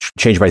does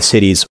change by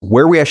cities.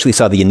 Where we actually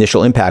saw the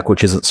initial impact,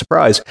 which isn't a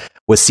surprise,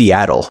 was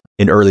Seattle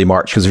in early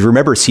March. Because if you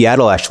remember,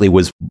 Seattle actually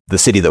was the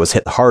city that was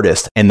hit the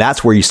hardest. And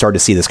that's where you start to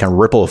see this kind of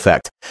ripple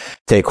effect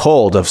take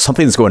hold of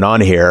something that's going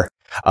on here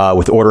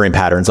with ordering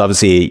patterns.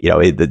 Obviously,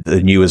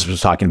 the news was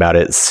talking about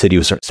it. The city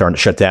was starting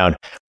to shut down.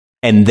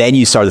 And then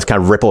you saw this kind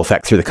of ripple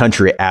effect through the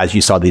country as you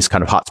saw these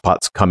kind of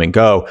hotspots come and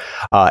go.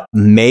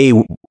 May,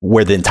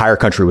 where the entire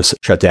country was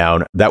shut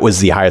down, that was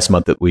the highest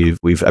month that we've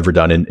ever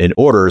done in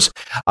orders.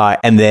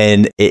 And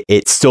then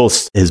it still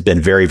has been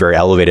very, very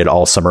elevated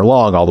all summer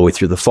long, all the way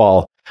through the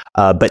fall.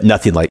 But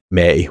nothing like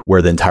May,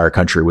 where the entire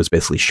country was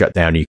basically shut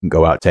down. You can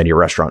go out to any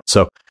restaurant.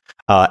 So,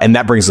 and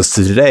that brings us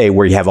to today,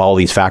 where you have all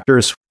these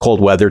factors: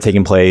 cold weather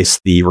taking place,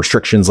 the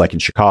restrictions like in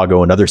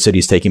Chicago and other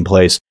cities taking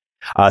place.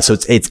 So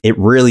it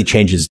really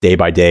changes day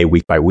by day,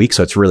 week by week.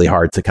 So it's really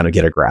hard to kind of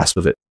get a grasp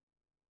of it.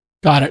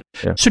 Got it.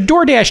 Yeah. So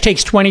DoorDash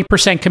takes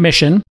 20%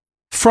 commission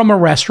from a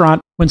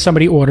restaurant when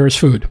somebody orders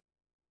food.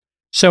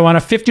 So on a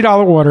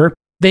 $50 order,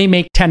 they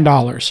make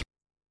 $10,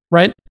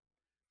 right?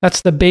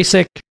 That's the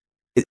basic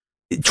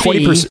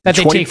 20% that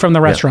they take from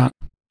the restaurant.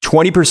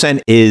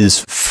 20%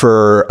 is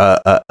for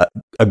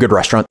a good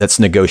restaurant that's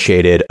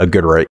negotiated a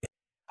good rate.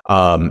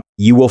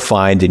 You will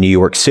find in New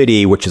York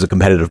City, which is a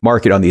competitive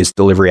market on these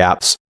delivery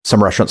apps,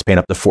 some restaurants paying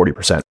up to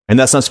 40%. And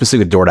that's not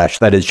specific to DoorDash.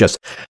 That is just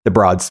the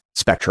broad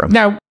spectrum.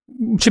 Now,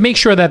 to make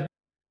sure that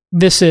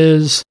this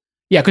is,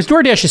 because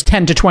DoorDash is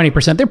 10 to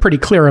 20%. They're pretty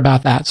clear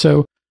about that.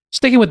 So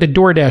sticking with the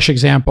DoorDash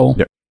example,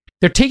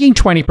 they're taking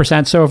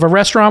 20%. So if a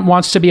restaurant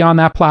wants to be on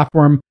that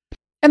platform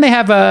and they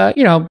have a,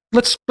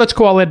 let's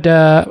call it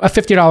a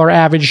 $50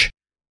 average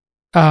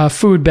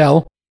food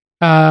bill,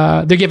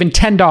 they're giving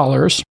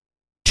 $10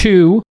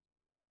 to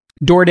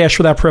DoorDash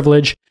for that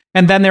privilege.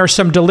 And then there are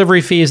some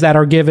delivery fees that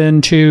are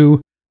given to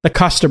the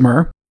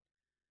customer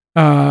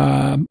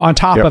on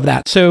top of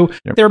that. So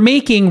they're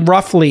making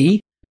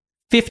roughly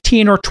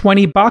 $15 or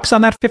 $20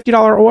 on that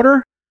 $50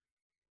 order.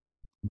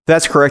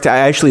 That's correct. I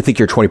actually think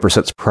your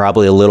 20% is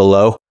probably a little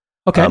low.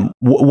 Okay.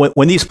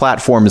 When these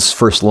platforms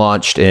first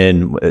launched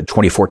in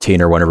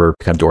 2014 or whenever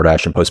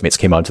DoorDash and Postmates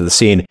came onto the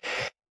scene,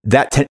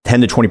 that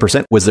 10 to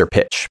 20% was their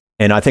pitch.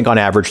 And I think on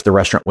average, the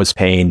restaurant was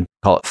paying,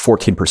 call it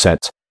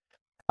 14%.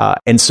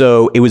 And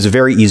so it was a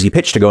very easy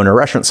pitch to go into a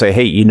restaurant and say,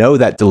 hey,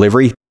 that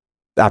delivery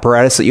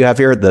apparatus that you have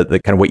here, the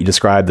kind of what you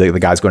described, the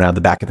guys going out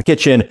the back of the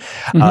kitchen,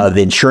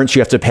 the insurance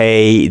you have to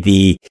pay,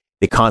 the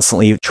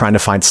constantly trying to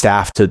find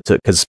staff to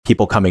because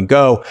people come and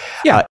go.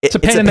 Yeah, it's a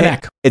pain in the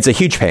neck. It's a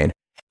huge pain.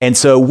 And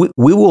so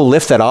we will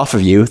lift that off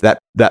of you, that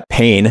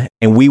pain,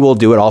 and we will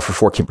do it all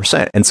for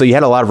 14%. And so you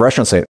had a lot of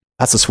restaurants say,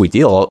 that's a sweet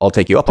deal. I'll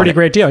take you up on it. Pretty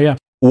great deal, yeah.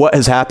 What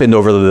has happened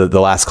over the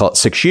last, call it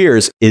 6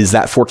 years, is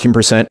that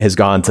 14% has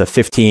gone to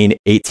 15,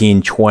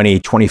 18, 20,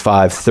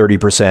 25,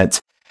 30%,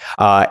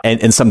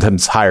 and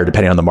sometimes higher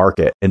depending on the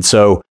market. And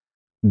so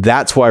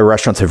that's why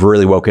restaurants have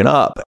really woken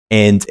up.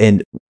 And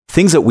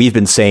things that we've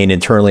been saying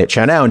internally at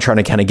ChowNow and trying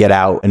to kind of get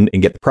out and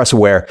get the press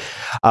aware,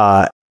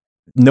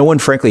 no one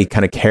frankly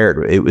kind of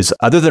cared. It was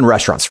other than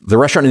restaurants. The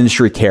restaurant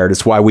industry cared.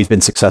 It's why we've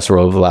been successful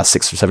over the last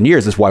 6 or 7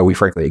 years. It's why we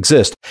frankly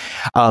exist.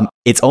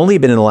 It's only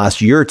been in the last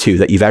year or two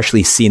that you've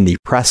actually seen the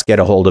press get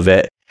a hold of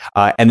it.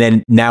 And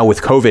then now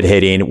with COVID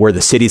hitting, where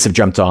the cities have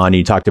jumped on,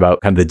 you talked about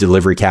kind of the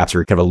delivery caps,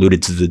 or kind of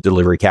alluded to the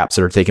delivery caps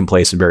that are taking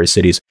place in various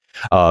cities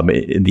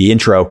in the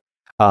intro.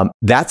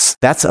 That's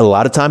a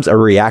lot of times a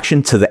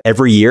reaction to the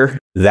every year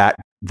that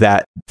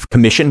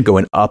commission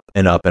going up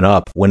and up and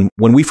up. When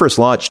we first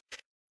launched,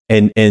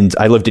 and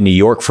I lived in New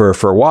York for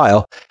a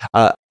while,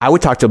 I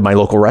would talk to my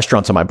local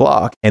restaurants on my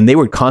block, and they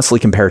would constantly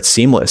compare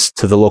Seamless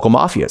to the local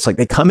mafia. It's like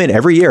they come in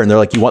every year and they're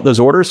like, you want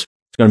those orders?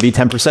 It's going to be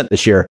 10%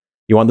 this year.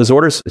 You want those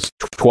orders? It's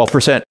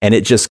 12%. And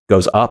it just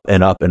goes up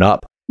and up and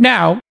up.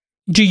 Now,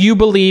 do you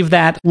believe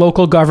that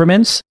local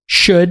governments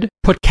should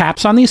put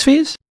caps on these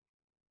fees?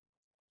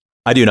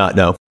 I do not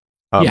know.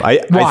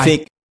 Why? I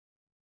think,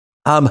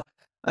 I'm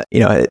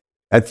in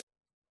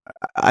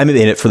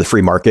it for the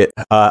free market.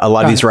 A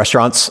lot of these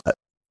restaurants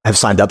have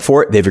signed up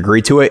for it. They've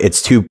agreed to it.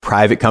 It's two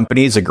private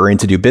companies agreeing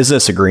to do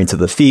business, agreeing to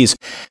the fees.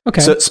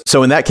 Okay.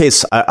 So in that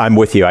case, I'm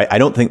with you. I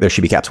don't think there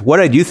should be caps. What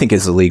I do think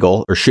is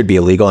illegal, or should be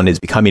illegal, and is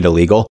becoming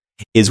illegal,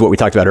 is what we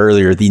talked about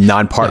earlier, the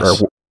non-partner.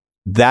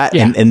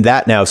 Yes. And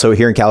that now. So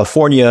here in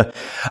California,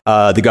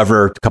 the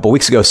governor a couple of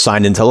weeks ago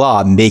signed into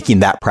law making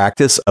that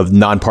practice of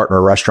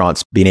non-partner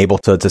restaurants being able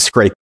to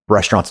scrape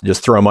restaurants and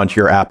just throw them onto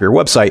your app, your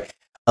website,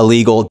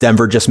 illegal.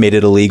 Denver just made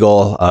it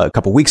illegal a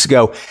couple of weeks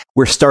ago.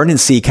 We're starting to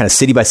see kind of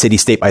city by city,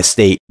 state by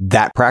state,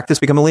 that practice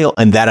become illegal,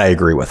 and that I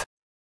agree with.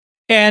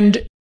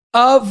 And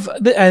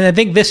I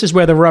think this is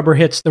where the rubber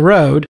hits the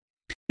road.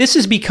 This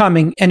is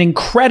becoming an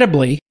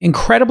incredibly,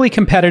 incredibly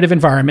competitive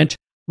environment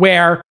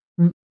where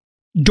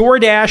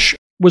DoorDash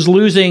was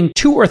losing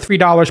 $2 or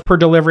 $3 per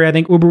delivery. I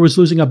think Uber was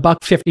losing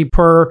 $1.50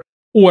 per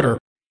order.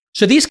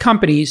 So these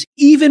companies,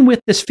 even with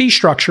this fee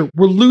structure,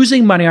 were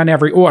losing money on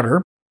every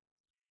order.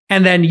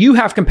 And then you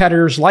have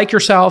competitors like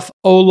yourself,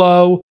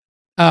 Olo,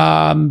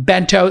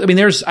 Bento. I mean,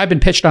 I've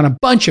been pitched on a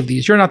bunch of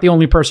these. You're not the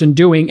only person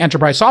doing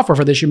enterprise software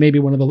for this. You may be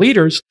one of the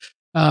leaders,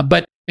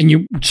 and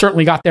you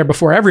certainly got there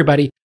before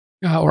everybody,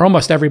 or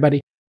almost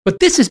everybody. But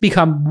this has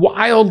become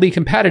wildly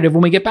competitive.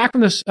 When we get back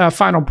from this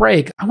final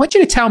break, I want you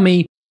to tell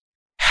me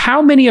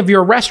how many of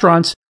your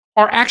restaurants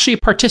are actually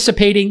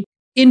participating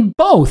in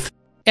both.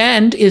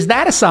 And is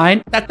that a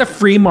sign that the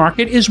free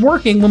market is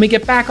working when we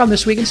get back on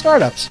This Week in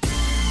Startups?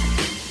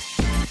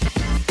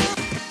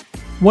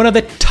 One of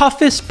the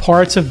toughest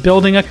parts of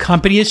building a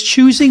company is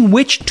choosing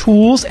which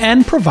tools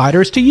and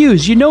providers to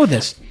use. You know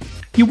this.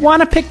 You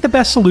want to pick the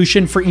best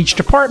solution for each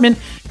department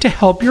to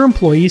help your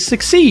employees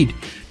succeed.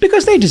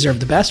 Because they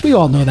deserve the best, we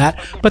all know that.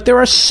 But there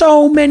are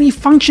so many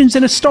functions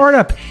in a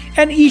startup,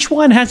 and each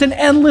one has an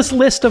endless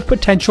list of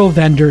potential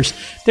vendors.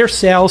 There's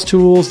sales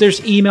tools,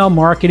 there's email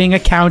marketing,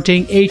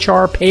 accounting,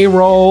 HR,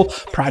 payroll,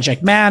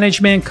 project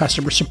management,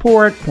 customer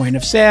support, point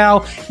of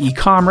sale,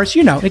 e-commerce,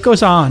 it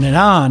goes on and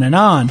on and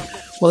on.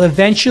 Well,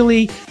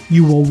 eventually,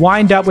 you will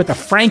wind up with a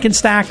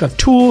Frankenstack of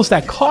tools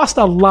that cost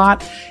a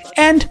lot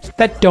and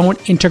that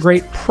don't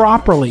integrate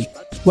properly.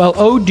 Well,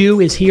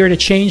 Odoo is here to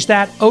change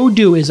that.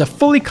 Odoo is a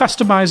fully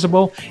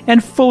customizable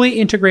and fully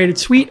integrated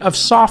suite of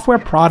software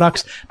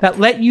products that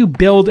let you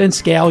build and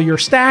scale your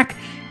stack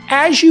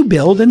as you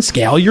build and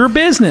scale your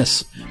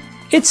business.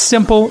 It's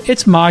simple,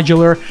 it's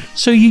modular,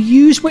 so you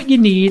use what you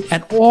need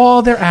and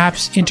all their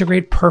apps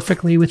integrate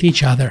perfectly with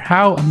each other.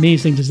 How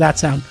amazing does that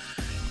sound?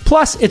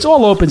 Plus, it's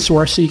all open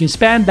source, so you can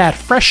spend that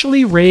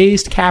freshly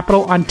raised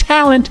capital on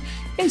talent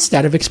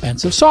instead of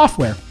expensive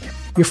software.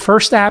 Your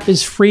first app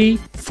is free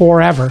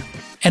forever.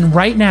 And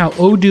right now,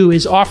 Odoo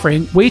is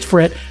offering, wait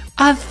for it,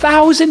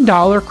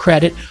 $1,000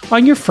 credit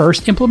on your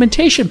first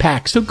implementation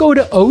pack. So go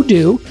to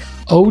Odoo,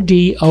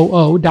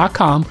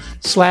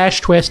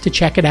 odoo.com/twist to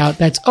check it out.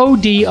 That's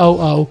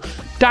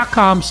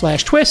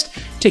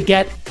odoo.com/twist to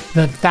get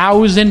the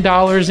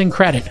 $1,000 in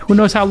credit. Who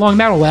knows how long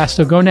that'll last,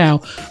 so go now.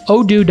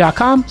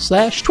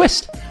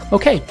 odoo.com/twist.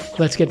 Okay,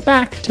 let's get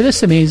back to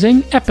this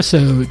amazing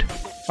episode.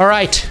 All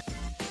right,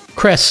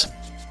 Chris,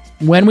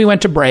 when we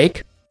went to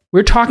break, we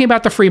were talking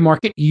about the free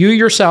market. You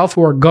yourself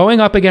who are going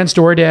up against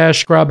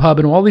DoorDash, Grubhub,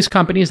 and all these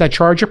companies that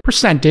charge a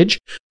percentage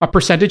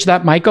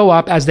that might go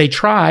up as they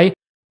try,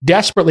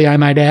 desperately, I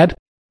might add,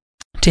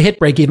 to hit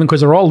break even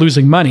because they're all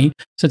losing money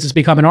since it's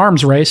become an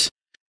arms race.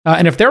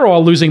 And if they're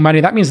all losing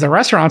money, that means the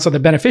restaurants are the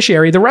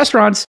beneficiary. The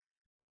restaurants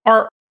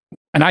are,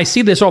 and I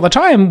see this all the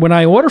time when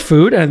I order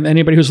food, and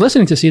anybody who's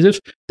listening to see this,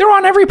 they're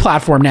on every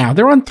platform now.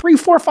 They're on 3,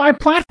 4, 5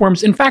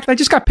 platforms. In fact, I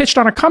just got pitched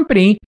on a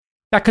company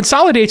that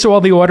consolidates all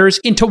the orders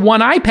into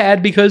one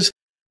iPad because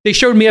they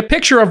showed me a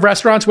picture of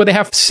restaurants where they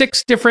have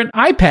 6 different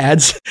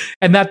iPads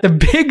and that the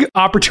big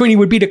opportunity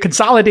would be to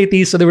consolidate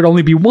these so there would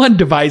only be one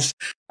device.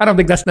 I don't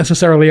think that's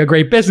necessarily a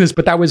great business,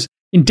 but that was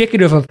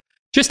indicative of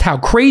just how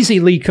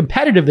crazily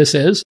competitive this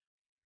is.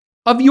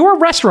 Of your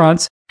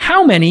restaurants,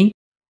 how many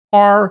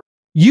are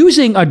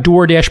using a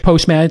DoorDash,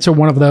 Postmates, or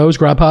one of those,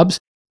 Grubhubs,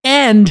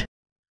 and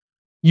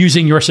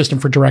using your system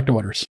for direct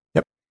orders?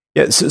 Yep.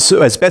 Yeah,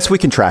 so as best we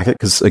can track it,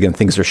 because again,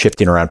 things are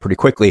shifting around pretty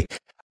quickly,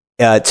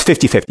 it's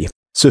 50-50.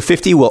 So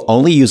 50 will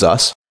only use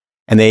us,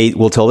 and they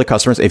will tell the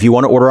customers, if you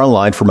want to order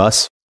online from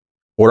us,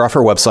 order off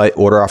our website,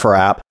 order off our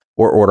app,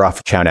 or order off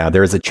of ChowNow.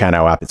 There is a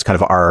ChowNow app. It's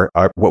kind of our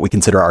what we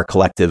consider our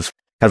collective,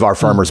 kind of our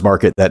farmers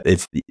market, that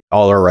if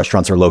all our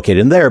restaurants are located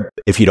in there,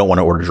 if you don't want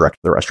to order direct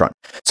to the restaurant.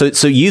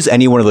 So use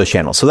any one of those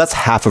channels. So that's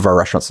half of our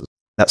restaurants.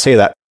 Now say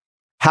that.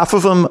 Half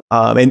of them,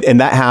 and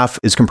that half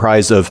is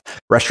comprised of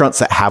restaurants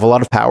that have a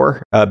lot of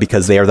power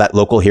because they are that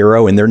local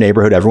hero in their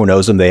neighborhood. Everyone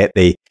knows them.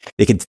 They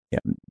could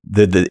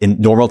in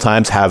normal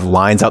times have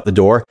lines out the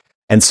door,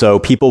 and so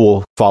people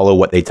will follow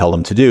what they tell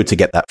them to do to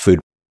get that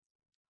food.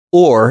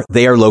 Or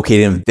they are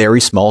located in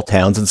very small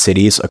towns and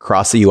cities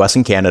across the U.S.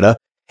 and Canada,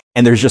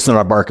 and there's just not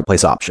a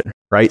marketplace option,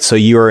 right? So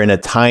you are in a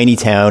tiny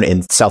town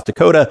in South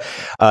Dakota.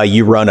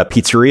 You run a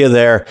pizzeria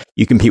there.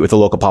 You compete with the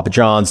local Papa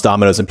John's,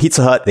 Domino's, and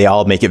Pizza Hut. They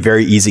all make it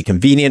very easy,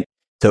 convenient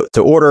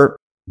to order.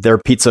 Their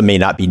pizza may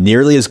not be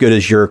nearly as good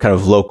as your kind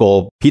of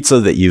local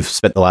pizza that you've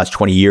spent the last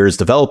 20 years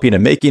developing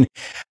and making,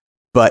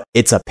 but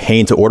it's a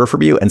pain to order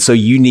from you. And so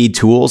you need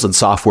tools and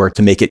software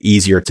to make it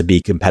easier to be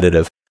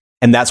competitive.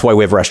 And that's why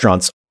we have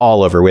restaurants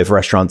all over. We have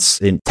restaurants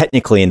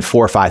technically in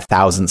 4,000 or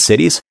 5,000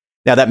 cities.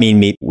 Now that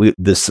means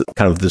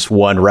this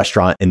one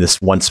restaurant in this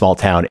one small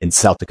town in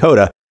South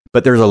Dakota,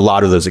 but there's a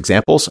lot of those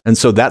examples. And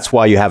so that's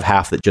why you have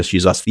half that just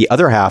use us. The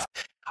other half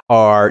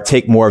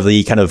take more of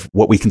the kind of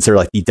what we consider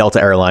like the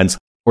Delta Airlines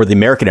or the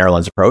American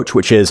Airlines approach,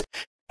 which is,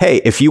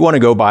 hey, if you want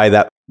to go buy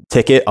that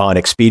ticket on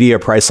Expedia,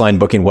 Priceline,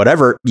 Booking,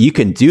 whatever, you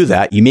can do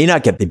that. You may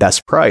not get the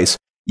best price.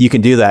 You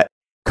can do that.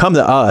 Come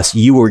to us.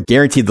 You were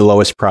guaranteed the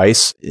lowest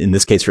price, in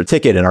this case for a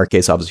ticket, in our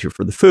case, obviously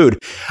for the food.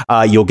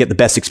 You'll get the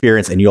best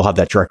experience and you'll have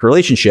that direct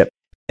relationship.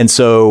 And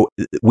so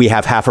we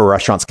have half of our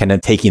restaurants kind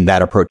of taking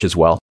that approach as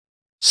well.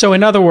 So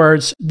in other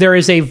words, there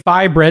is a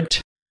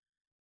vibrant,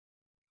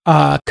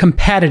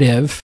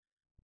 competitive,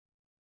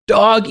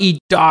 dogged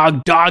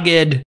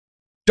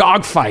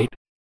dogfight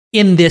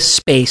in this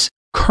space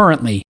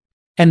currently.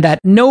 And that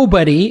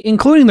nobody,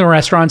 including the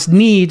restaurants,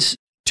 needs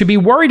to be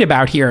worried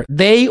about here.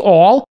 They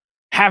all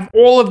have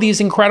all of these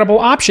incredible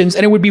options,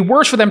 and it would be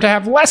worse for them to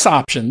have less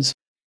options.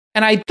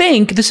 And I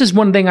think this is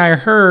one thing I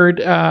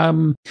heard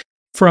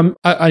from,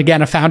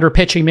 again, a founder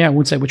pitching me. I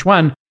won't say which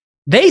one.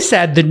 They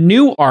said the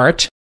new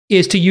art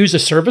is to use a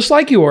service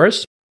like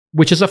yours,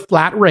 which is a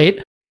flat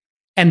rate.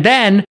 And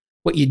then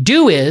what you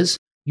do is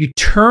you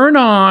turn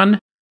on,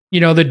 the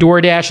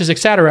DoorDashes, et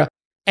cetera,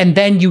 and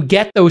then you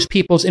get those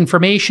people's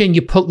information.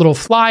 You put little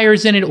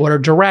flyers in it, order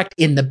direct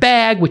in the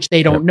bag, which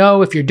they don't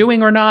know if you're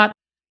doing or not.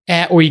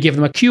 Or you give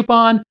them a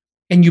coupon,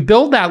 and you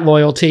build that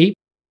loyalty,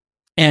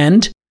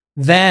 and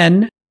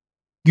then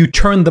you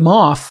turn them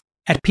off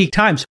at peak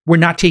times. We're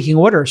not taking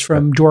orders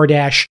from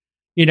DoorDash,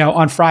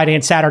 on Friday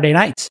and Saturday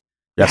nights.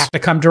 You have to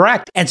come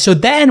direct. And so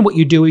then what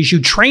you do is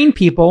you train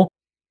people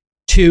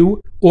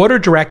to order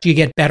direct. You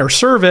get better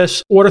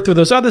service. Order through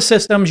those other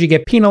systems, you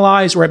get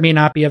penalized, or it may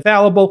not be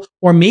available,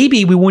 or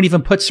maybe we won't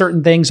even put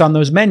certain things on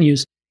those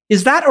menus.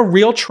 Is that a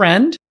real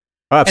trend?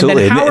 Oh,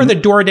 absolutely. And then how are the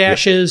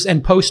DoorDashes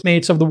and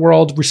Postmates of the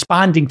world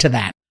responding to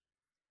that?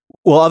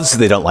 Well, obviously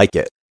they don't like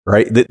it,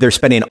 right? They're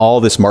spending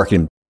all this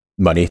marketing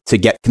money to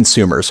get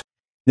consumers.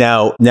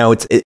 Now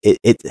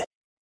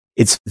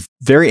it's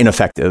very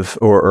ineffective,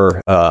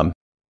 or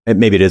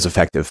maybe it is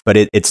effective, but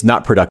it's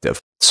not productive.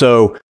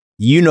 So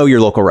your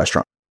local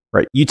restaurant,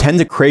 right? You tend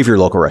to crave your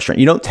local restaurant.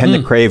 You don't tend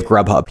to crave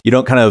Grubhub. You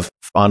don't kind of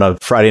on a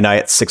Friday night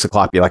at 6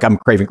 o'clock be like, I'm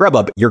craving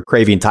Grubhub. You're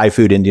craving Thai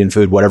food, Indian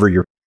food, whatever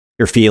you're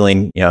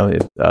feeling.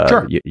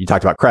 Sure. You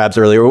talked about crabs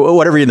earlier, or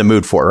whatever you're in the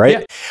mood for,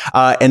 right?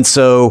 Yeah. And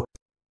so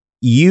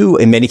you,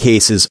 in many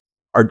cases,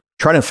 are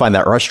trying to find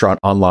that restaurant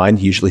online,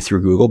 usually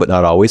through Google, but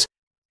not always.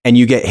 And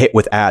you get hit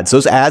with ads.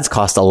 Those ads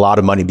cost a lot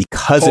of money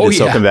because it is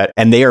so competitive,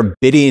 and they are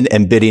bidding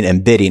and bidding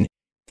and bidding.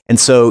 And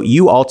so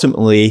you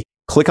ultimately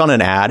click on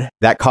an ad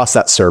that costs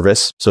that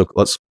service. So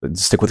let's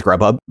stick with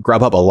Grubhub.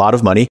 Grubhub, a lot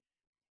of money.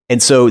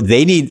 And so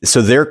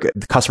their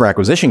customer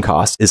acquisition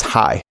cost is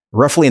high,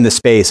 roughly in the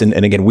space. And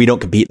again, we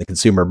don't compete in the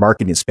consumer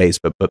marketing space,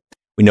 but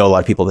we know a lot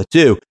of people that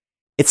do.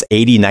 It's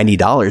 $80,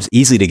 $90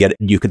 easy to get a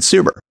new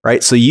consumer,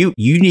 right? So you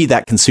need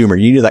that consumer,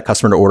 you need that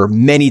customer to order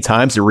many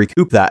times to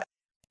recoup that.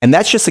 And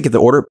that's just to get the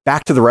order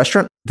back to the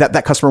restaurant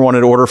that customer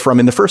wanted to order from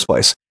in the first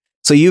place.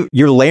 So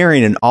you're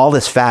layering in all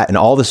this fat and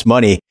all this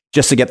money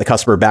just to get the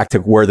customer back to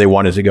where they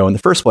wanted to go in the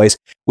first place,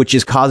 which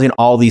is causing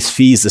all these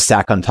fees to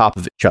stack on top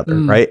of each other,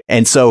 right?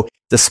 And so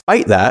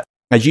despite that,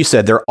 as you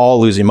said, they're all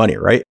losing money,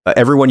 right?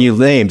 Everyone you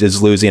named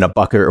is losing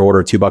 $1 an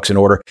order, $2 an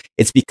order.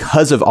 It's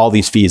because of all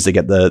these fees to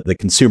get the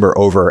consumer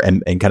over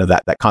and kind of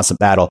that constant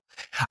battle.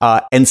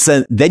 And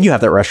so then you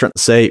have that restaurant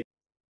say,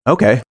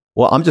 okay,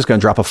 well, I'm just going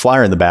to drop a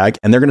flyer in the bag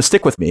and they're going to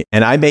stick with me.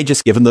 And I may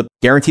just give them the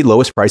guaranteed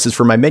lowest prices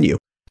for my menu.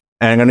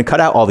 And I'm going to cut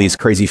out all these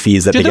crazy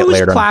fees that they get layered on.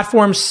 Do those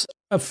platforms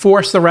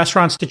force the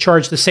restaurants to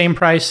charge the same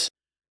price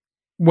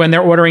when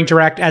they're ordering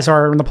direct as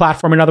are on the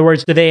platform? In other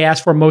words, do they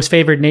ask for most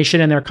favored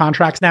nation in their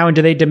contracts now? And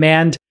do they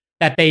demand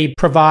that they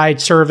provide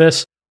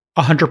service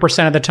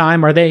 100% of the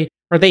time? Are they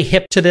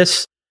hip to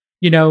this,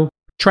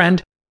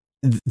 trend?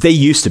 They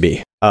used to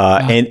be.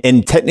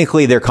 And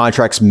technically their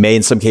contracts may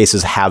in some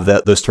cases have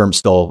those terms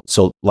still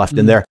left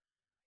in there.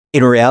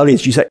 In reality,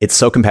 as you said, it's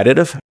so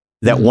competitive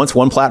that once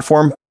one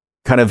platform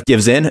kind of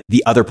gives in,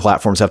 the other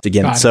platforms have to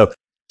give in. So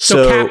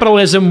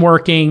capitalism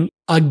working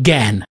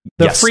again.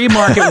 The free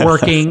market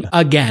working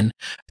again.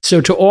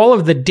 So to all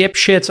of the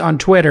dipshits on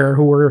Twitter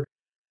who were,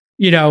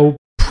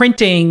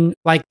 printing,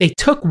 like they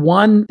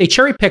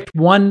cherry picked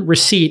one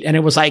receipt and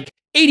it was like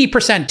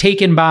 80%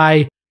 taken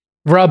by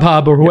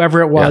Grubhub or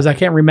whoever it was. I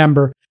can't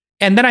remember.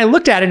 And then I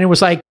looked at it and it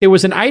was like, there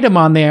was an item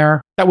on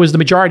there that was the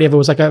majority of it,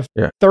 was like a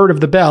third of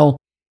the bill.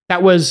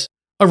 That was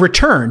a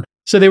return.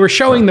 So they were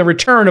showing the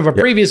return of a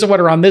previous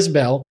order on this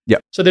bill.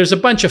 So there's a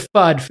bunch of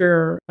FUD,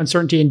 fear,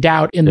 uncertainty, and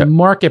doubt in the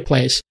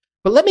marketplace.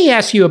 But let me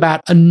ask you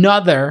about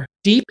another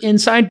deep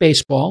inside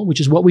baseball, which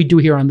is what we do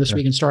here on This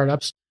Week in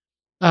Startups.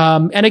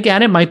 And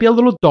again, it might be a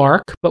little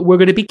dark, but we're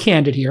going to be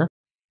candid here.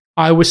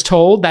 I was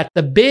told that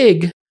the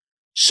big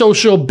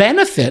social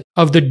benefit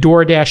of the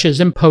DoorDashes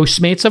and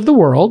Postmates of the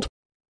world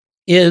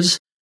is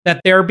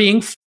that they're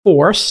being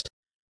forced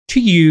to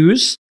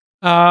use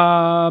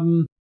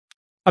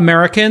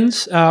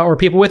Americans or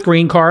people with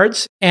green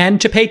cards and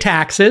to pay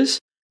taxes.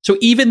 So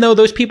even though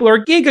those people are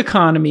gig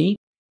economy,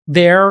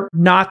 they're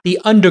not the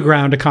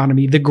underground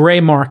economy, the gray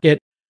market,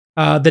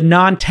 the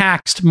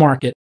non-taxed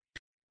market.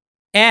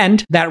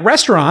 And that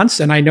restaurants,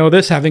 and I know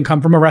this having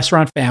come from a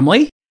restaurant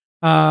family,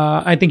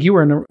 I think you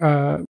were in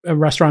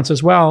restaurants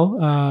as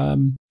well,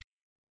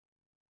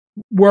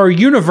 were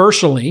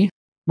universally,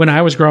 when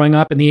I was growing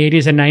up in the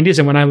 80s and 90s,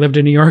 and when I lived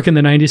in New York in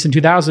the 90s and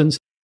 2000s,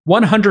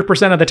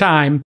 100% of the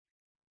time,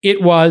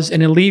 it was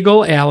an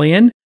illegal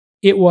alien.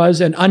 It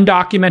was an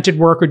undocumented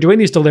worker doing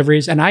these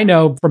deliveries. And I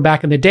know from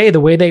back in the day, the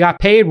way they got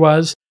paid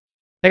was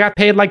they got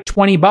paid like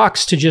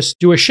 $20 to just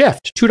do a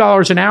shift,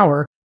 $2 an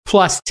hour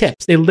plus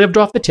tips. They lived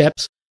off the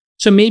tips.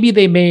 So maybe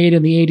they made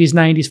in the 80s,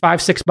 90s,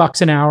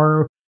 $5-6 an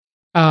hour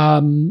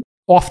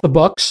off the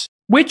books,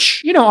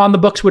 which, on the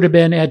books would have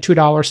been add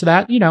 $2 to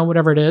that,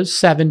 whatever it is,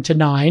 $7 to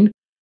 $9.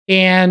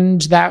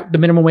 And that the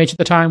minimum wage at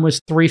the time was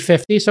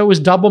 $3.50. So it was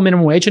double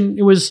minimum wage. And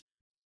it was,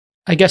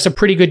 I guess, a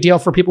pretty good deal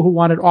for people who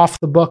wanted off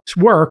the books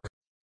work.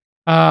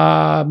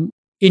 In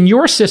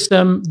your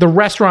system, the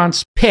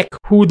restaurants pick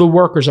who the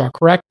workers are,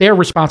 correct? They're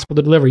responsible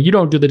to deliver. You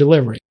don't do the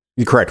delivery.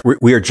 Correct.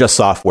 We are just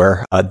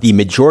software. The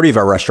majority of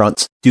our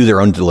restaurants do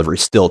their own delivery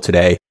still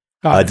today,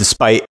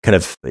 despite kind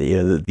of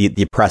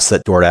the press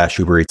that DoorDash,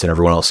 Uber Eats, and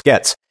everyone else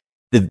gets.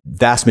 The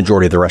vast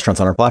majority of the restaurants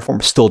on our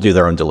platform still do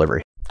their own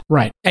delivery.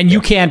 Right. And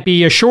you can't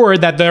be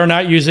assured that they're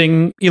not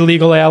using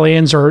illegal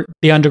aliens or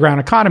the underground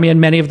economy,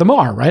 and many of them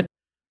are, right?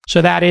 So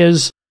that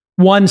is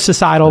one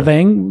societal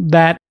thing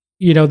that,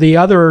 the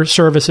other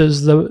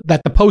services,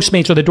 that the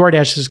Postmates or the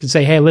DoorDashes can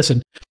say, hey,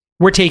 listen,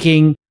 we're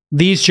taking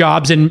these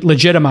jobs and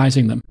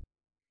legitimizing them.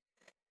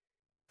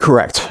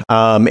 Correct.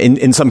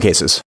 In some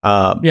cases.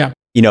 Yeah.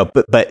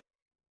 But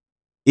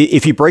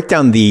if you break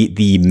down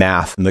the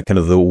math and the kind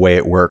of the way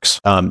it works,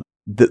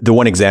 the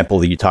one example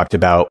that you talked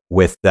about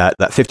with that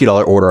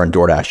 $50 order on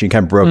DoorDash, you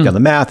kind of broke down the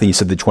math and you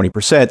said the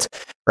 20%,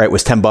 right,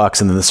 was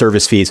 $10 and then the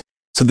service fees.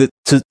 So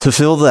to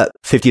fill that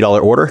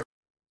 $50 order,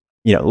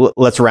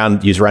 let's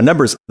use round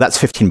numbers. That's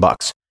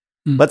 $15.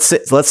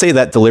 Let's say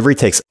that delivery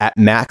takes at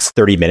max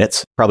 30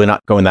 minutes, probably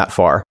not going that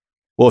far.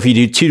 Well, if you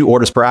do 2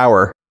 orders per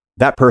hour,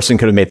 that person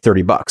could have made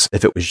 $30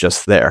 if it was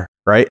just there,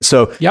 right?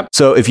 So,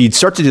 So if you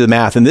start to do the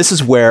math, and this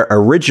is where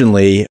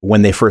originally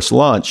when they first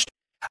launched,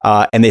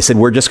 and they said,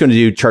 we're just going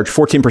to charge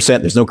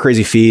 14%. There's no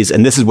crazy fees.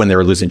 And this is when they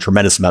were losing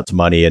tremendous amounts of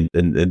money. And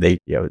they,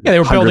 they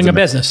were building a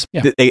business.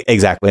 Yeah.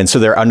 Exactly. And so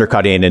they're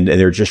undercutting and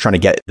they're just trying to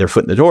get their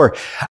foot in the door.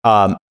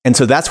 And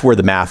so that's where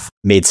the math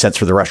made sense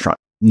for the restaurant.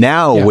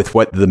 Now with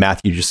what the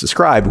math you just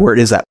described, where it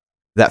is that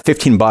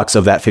 $15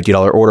 of that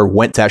 $50 order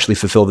went to actually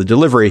fulfill the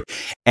delivery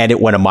and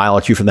it went a mile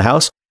or two from the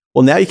house.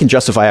 Well, now you can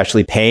justify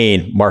actually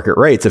paying market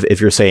rates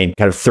if you're saying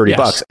kind of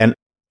 $30.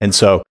 And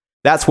so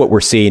that's what we're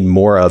seeing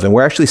more of. And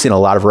we're actually seeing a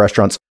lot of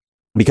restaurants,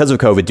 because of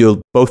COVID,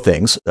 do both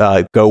things,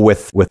 go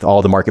with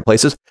all the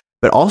marketplaces,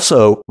 but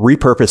also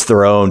repurpose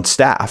their own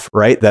staff,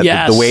 right? That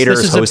the waiters,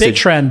 this is a big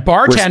trend.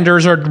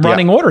 Bartenders are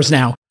running orders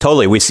now.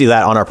 Totally. We see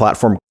that on our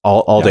platform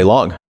all day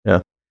long.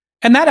 Yeah.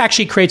 And that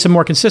actually creates a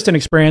more consistent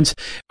experience.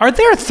 Are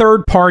there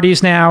third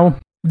parties now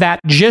that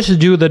just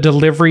do the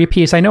delivery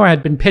piece? I know I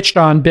had been pitched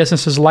on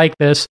businesses like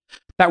this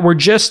that were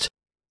just,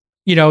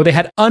 they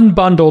had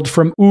unbundled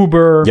from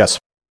Uber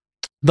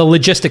the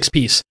logistics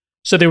piece.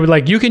 So they were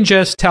like, you can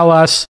just tell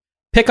us,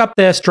 pick up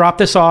this, drop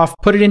this off,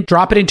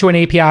 drop it into an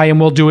API, and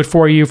we'll do it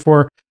for you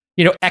for,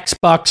 X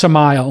bucks a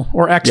mile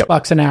or X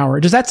bucks an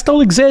hour. Does that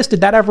still exist? Did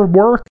that ever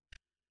work?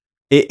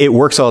 It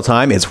works all the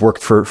time. It's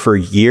worked for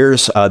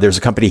years. There's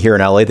a company here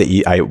in LA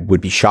that I would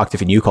be shocked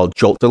if you knew, called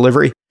Jolt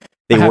Delivery.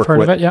 I have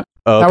heard of it, yeah.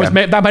 Oh,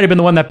 okay. That might have been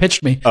the one that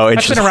pitched me. Oh,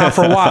 that's been around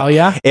for a while,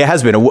 yeah? It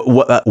has been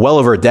well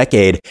over a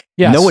decade.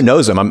 Yes. No one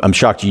knows them. I'm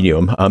shocked you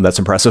knew them. That's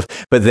impressive.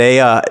 But they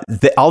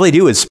all they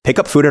do is pick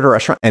up food at a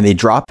restaurant and they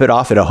drop it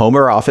off at a home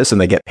or office and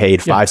they get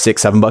paid $5,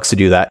 $6, $7 to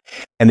do that.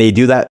 And they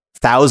do that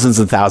thousands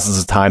and thousands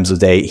of times a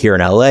day here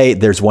in LA.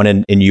 There's one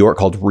in New York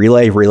called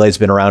Relay. Relay's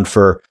been around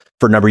for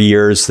a number of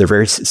years. They're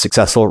very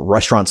successful.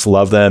 Restaurants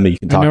love them. You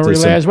can talk to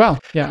Relay as well.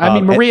 Yeah. I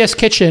mean, Maria's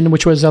Kitchen,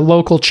 which was a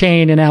local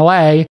chain in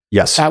LA.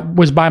 Yes. That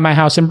was by my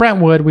house in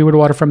Brentwood. We would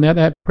order from there.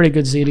 They had pretty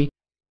good ziti.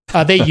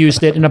 They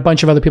used it and a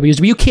bunch of other people used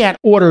it. But you can't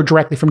order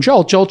directly from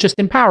Jolt. Jolt just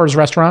empowers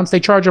restaurants. They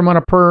charge them on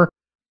a per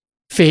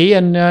fee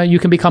and you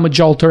can become a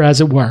Jolter,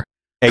 as it were.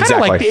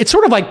 Exactly. It's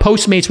sort of like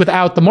Postmates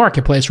without the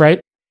marketplace, right?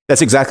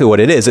 That's exactly what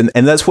it is. And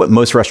that's what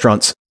most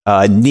restaurants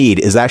need,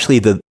 is actually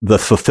the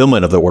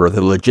fulfillment of the order,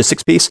 the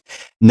logistics piece,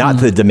 not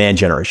the demand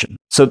generation.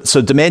 So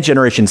demand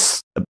generation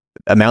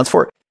amounts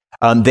for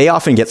it. They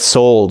often get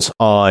sold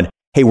on,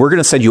 hey, we're going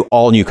to send you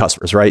all new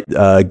customers, right?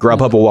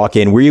 Grubhub will walk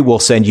in, we will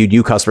send you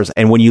new customers.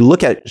 And when you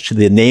look at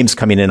the names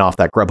coming in off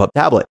that Grubhub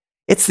tablet,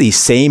 it's the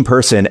same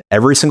person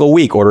every single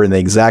week ordering the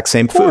exact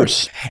same food.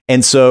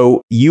 And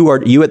so you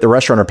at the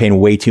restaurant are paying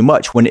way too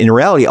much, when in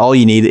reality, all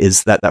you need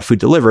is that food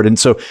delivered. And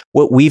so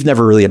what we've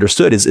never really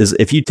understood is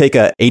if you take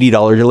a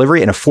 $80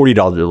 delivery and a $40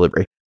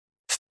 delivery,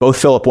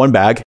 both fill up one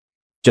bag,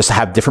 just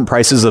have different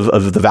prices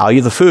of the value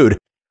of the food,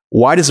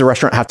 why does the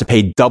restaurant have to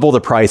pay double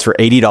the price for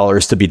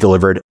 $80 to be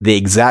delivered the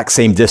exact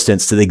same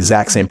distance to the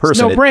exact same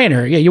person? It's no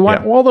brainer. Yeah, you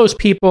want all those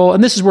people,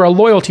 and this is where a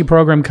loyalty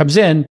program comes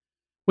in.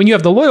 When you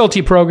have the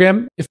loyalty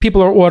program, if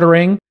people are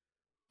ordering,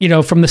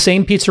 from the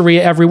same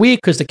pizzeria every week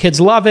because the kids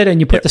love it and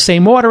you put the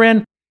same order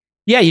in,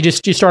 you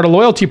start a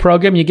loyalty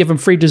program, you give them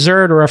free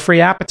dessert or a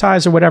free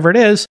appetizer, whatever it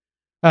is,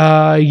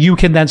 you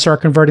can then start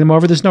converting them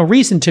over. There's no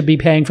reason to be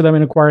paying for them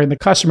and acquiring the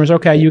customers.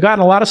 Okay, you got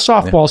a lot of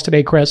softballs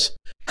today, Chris.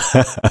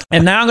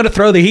 And now I'm going to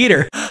throw the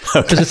heater.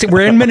 Because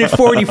we're in minute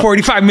 40,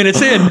 45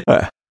 minutes in.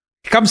 Here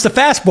comes the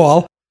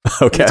fastball.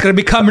 Okay. It's going to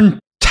be coming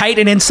tight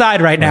and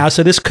inside right now.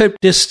 So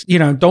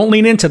don't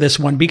lean into this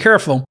one. Be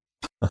careful.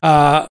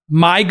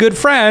 My good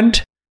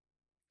friend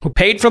who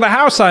paid for the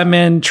house I'm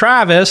in,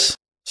 Travis,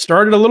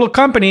 started a little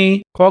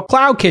company called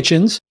Cloud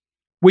Kitchens,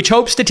 which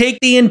hopes to take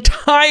the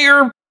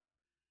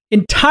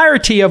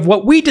entirety of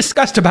what we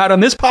discussed about on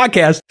this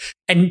podcast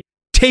and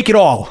take it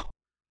all.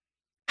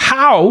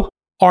 How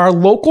are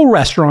local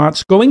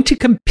restaurants going to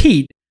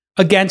compete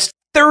against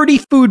 30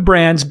 food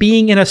brands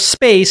being in a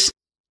space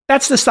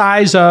that's the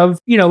size of,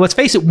 let's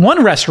face it,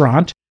 one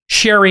restaurant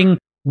sharing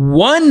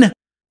one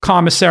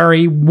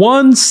commissary,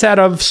 one set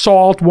of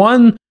salt,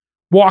 one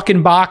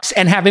walk-in box,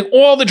 and having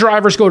all the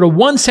drivers go to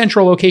one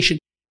central location?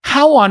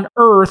 How on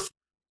earth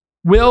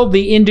will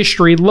the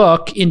industry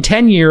look in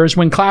 10 years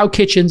when Cloud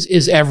Kitchens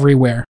is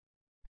everywhere?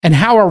 And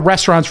how are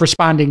restaurants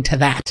responding to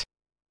that?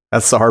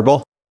 That's the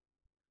hardball?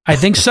 I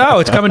think so.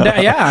 It's coming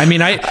down. Yeah. I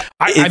mean,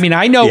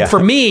 I know for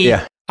me,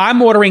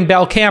 I'm ordering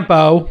Bel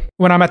Campo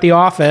when I'm at the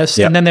office,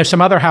 and then there's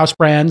some other house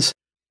brands,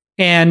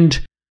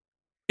 and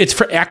it's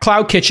at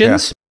Cloud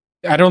Kitchens.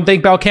 I don't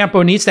think Bel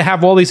Campo needs to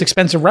have all these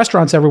expensive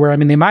restaurants everywhere. I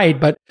mean, they might,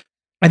 but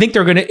I think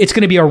it's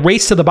going to be a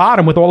race to the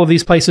bottom with all of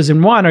these places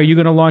in one. Are you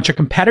going to launch a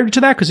competitor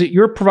to that? Because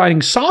you're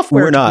providing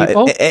software to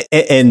people.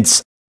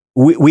 And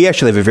we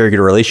actually have a very good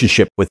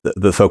relationship with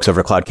the folks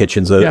over at Cloud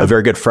Kitchens. A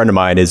very good friend of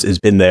mine has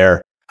been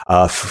there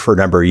for a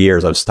number of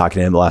years. I was talking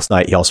to him last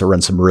night. He also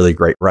runs some really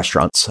great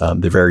restaurants.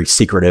 They're very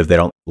secretive. They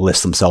don't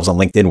list themselves on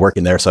LinkedIn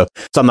working there. So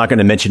I'm not going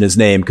to mention his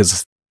name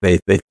because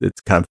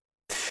it's kind of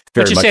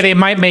Did you say they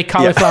might make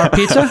cauliflower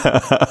pizza?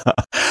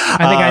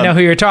 I think I know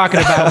who you're talking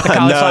about with the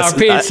cauliflower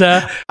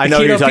pizza. I know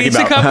who you're talking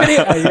Pizza about. Company?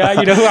 Yeah,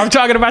 you know who I'm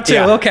talking about too.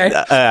 Okay.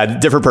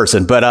 Different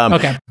person. But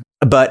okay.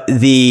 But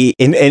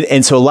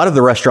and so a lot of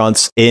the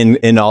restaurants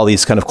in all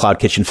these kind of Cloud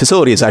Kitchen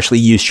facilities actually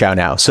use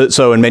ChowNow.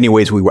 So in many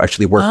ways, we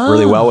actually work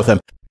really well with them.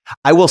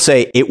 I will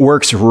say it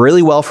works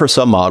really well for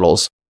some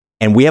models,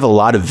 and we have a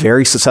lot of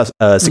very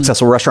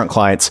successful restaurant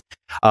clients.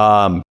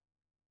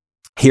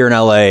 Here in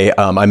LA,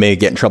 I may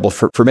get in trouble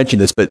for mentioning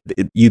this, but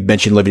you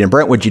mentioned living in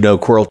Brentwood. You know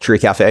Coral Tree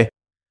Cafe?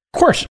 Of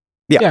course.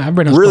 Yeah, I've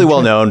been really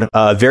well known,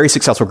 very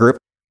successful group.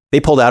 They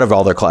pulled out of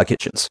all their Cloud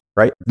Kitchens,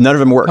 right? None of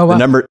them worked. Oh, wow.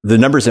 The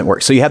numbers didn't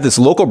work. So you have this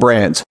local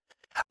brand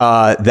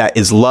that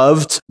is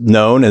loved,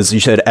 known, as you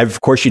said. Of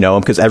course, you know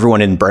them because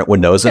everyone in Brentwood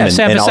knows them. Yeah,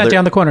 San Vicente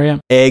down the corner. Yeah,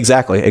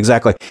 exactly.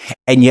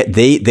 And yet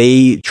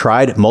they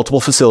tried multiple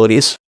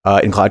facilities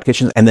in Cloud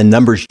Kitchens, and the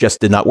numbers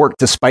just did not work,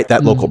 despite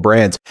that local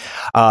brand.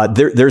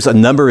 There's a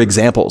number of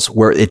examples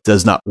where it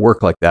does not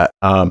work like that.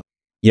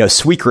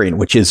 Sweetgreen,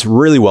 which is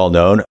really well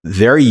known,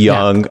 very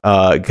young,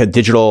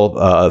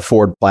 digital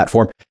forward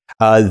platform.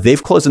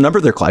 They've closed a number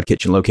of their Cloud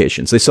Kitchen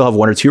locations. They still have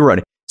one or two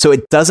running. So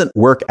it doesn't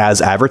work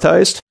as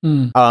advertised.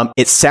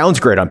 It sounds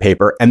great on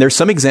paper. And there's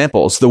some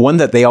examples. The one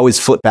that they always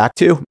flip back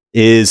to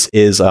is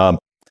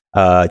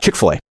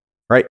Chick-fil-A,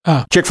 right?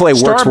 Chick-fil-A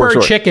works.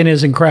 Starbird chicken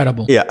is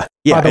incredible. Yeah.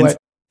 By the way.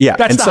 Yeah.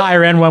 That's the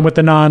higher end one with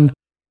the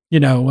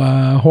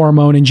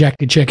hormone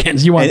injected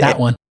chickens. You want that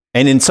one.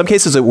 And in some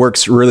cases, it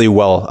works really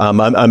well.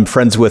 I'm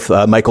friends with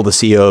Michael, the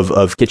CEO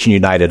of Kitchen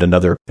United,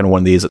 another kind of one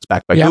of these that's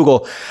backed by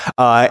Google.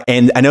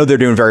 And I know they're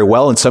doing very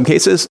well in some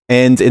cases.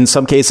 And in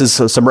some cases,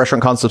 some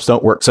restaurant concepts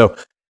don't work. So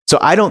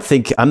I don't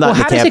think I'm not.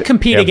 Well, how does it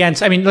compete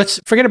against? I mean,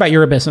 let's forget about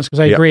your business because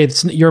I agree,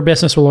 your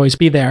business will always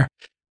be there.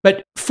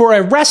 But for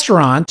a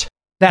restaurant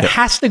that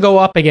has to go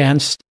up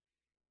against,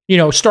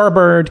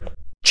 Starbird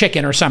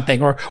chicken or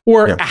something, or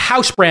a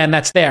house brand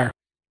that's there.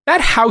 That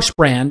house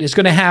brand is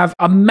going to have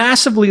a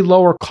massively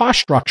lower cost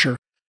structure.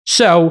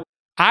 So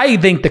I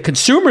think the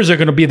consumers are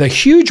going to be the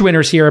huge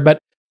winners here. But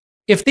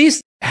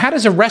how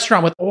does a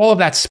restaurant with all of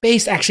that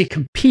space actually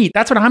compete?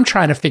 That's what I'm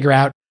trying to figure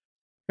out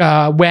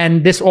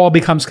when this all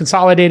becomes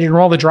consolidated and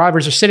all the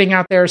drivers are sitting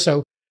out there.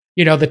 So,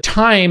 the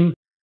time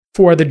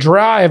for the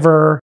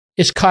driver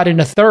is cut in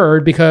a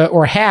third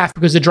or half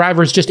because the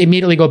drivers just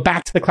immediately go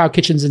back to the Cloud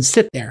Kitchens and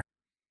sit there,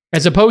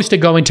 as opposed to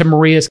going to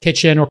Maria's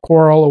Kitchen or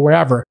Coral or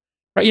wherever.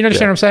 Right? You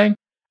understand what I'm saying?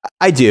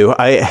 I do.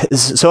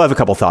 So I have a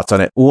couple thoughts on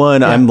it.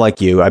 One, I'm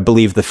like you. I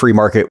believe the free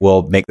market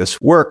will make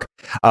this work.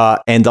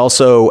 And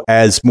also,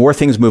 as more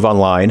things move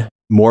online,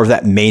 more of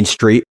that Main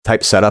Street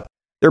type setup,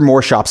 there are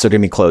more shops that are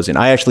going to be closing.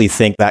 I actually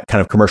think that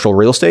kind of commercial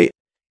real estate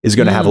is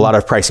going to have a lot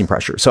of pricing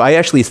pressure. So I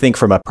actually think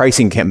from a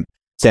pricing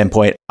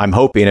standpoint, I'm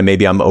hoping, and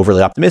maybe I'm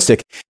overly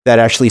optimistic, that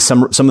actually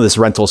some of this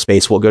rental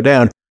space will go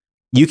down.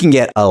 You can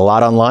get a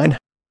lot online.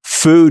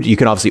 Food, you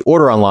can obviously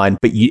order online,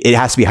 but it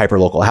has to be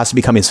hyper-local. It has to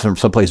be coming from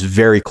someplace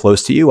very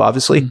close to you,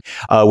 obviously,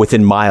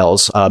 within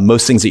miles.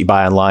 Most things that you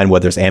buy online,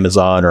 whether it's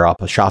Amazon or a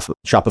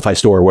Shopify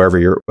store or wherever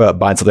you're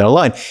buying something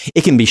online,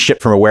 it can be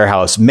shipped from a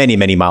warehouse many,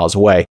 many miles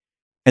away.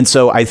 And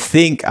so I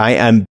think I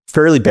am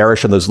fairly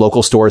bearish on those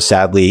local stores,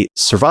 sadly,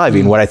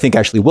 surviving. What I think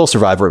actually will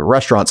survive are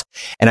restaurants.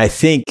 And I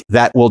think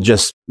that will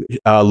just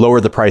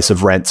lower the price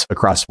of rent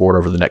across the board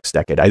over the next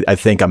decade. I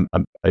think I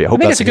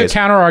hope it's a good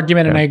counter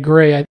argument, and I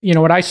agree.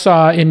 What I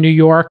saw in New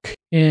York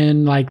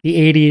in like the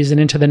 80s and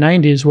into the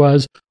 90s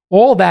was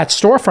all that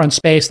storefront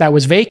space that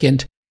was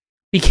vacant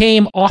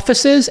became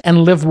offices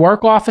and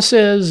live-work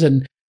offices,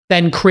 and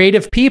then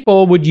creative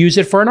people would use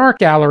it for an art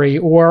gallery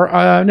or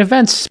an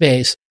events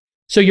space.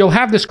 So you'll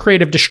have this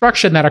creative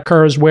destruction that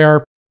occurs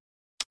where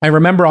I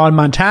remember on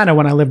Montana,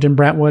 when I lived in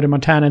Brentwood and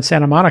Montana and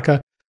Santa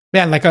Monica,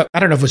 man, I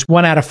don't know if it was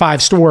 1 out of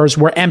 5 stores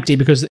were empty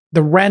because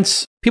the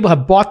rents, people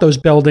have bought those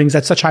buildings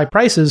at such high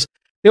prices.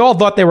 They all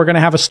thought they were going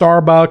to have a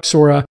Starbucks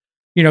or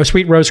a,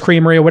 Sweet Rose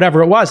Creamery or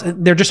whatever it was.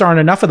 There just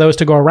aren't enough of those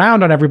to go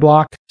around on every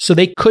block. So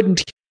they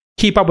couldn't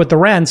keep up with the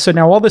rents. So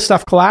now all this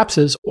stuff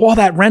collapses. All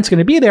that rent's going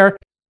to be there.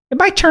 It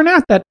might turn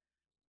out that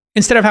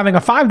instead of having a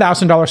 $5,000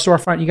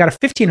 storefront, you got a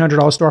 $1,500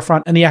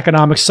 storefront, and the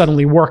economics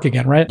suddenly work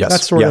again, right? Yes.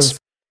 That's sort of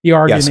the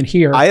argument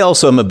here. I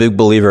also am a big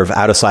believer of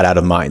out of sight, out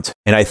of mind.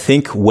 And I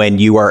think when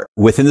you are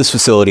within this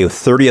facility with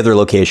 30 other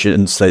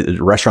locations, the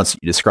restaurants that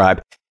you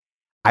described,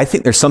 I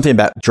think there's something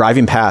about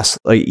driving past,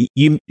 like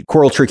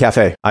Coral Tree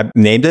Cafe. I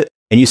named it,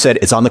 and you said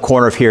it's on the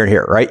corner of here and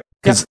here, right?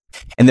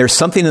 And there's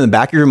something in the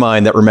back of your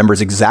mind that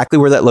remembers exactly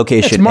where that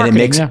location, and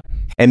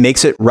it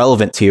makes it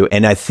relevant to you.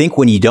 And I think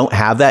when you don't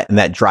have that, and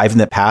that driving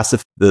that past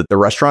the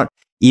restaurant,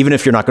 even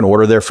if you're not going to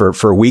order there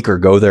for a week or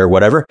go there or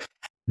whatever,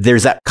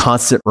 there's that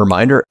constant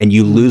reminder, and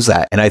you lose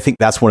that. And I think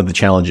that's one of the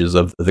challenges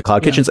of the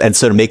cloud kitchens. And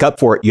so to make up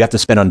for it, you have to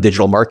spend on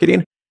digital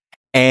marketing,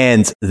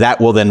 and that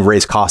will then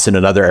raise costs in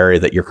another area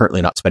that you're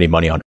currently not spending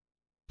money on.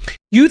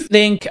 You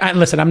think,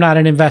 listen, I'm not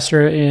an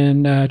investor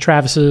in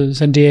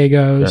Travis's and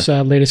Diego's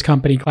latest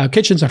company, Cloud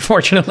Kitchens,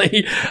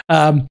 unfortunately,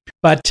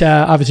 but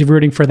obviously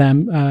rooting for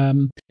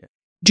them.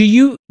 Do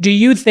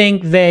you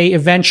think they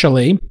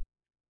eventually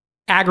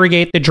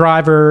aggregate the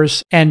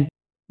drivers and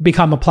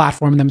become a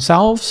platform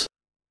themselves?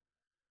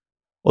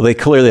 Well, they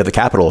clearly have the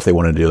capital if they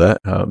want to do that.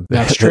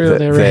 That's true.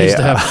 They raised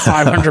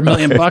 $500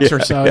 million or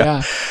so.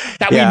 Yeah.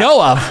 That we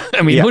know of.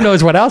 I mean, who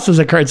knows what else has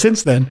occurred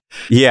since then?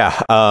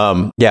 Yeah.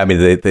 I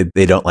mean,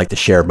 they don't like to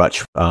share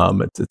much. I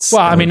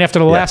mean, after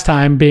the last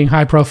time being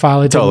high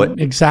profile, it didn't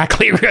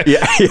exactly.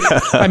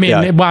 I mean,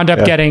 it wound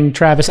up getting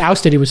Travis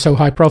ousted. He was so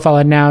high profile,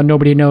 and now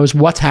nobody knows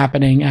what's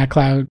happening at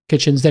Cloud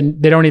Kitchens. Then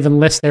they don't even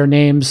list their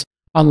names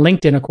on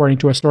LinkedIn, according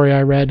to a story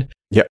I read.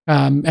 Yeah.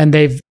 And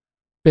they've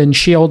been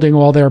shielding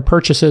all their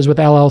purchases with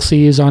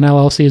LLCs on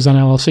LLCs on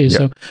LLCs.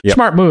 So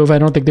smart move. I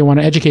don't think they want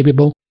to educate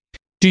people.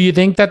 Do you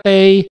think that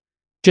they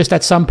just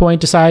at some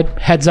point decide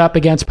heads up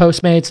against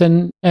Postmates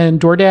and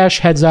DoorDash,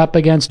 heads up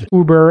against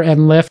Uber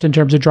and Lyft in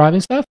terms of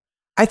driving stuff?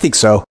 I think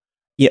so.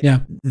 Yeah.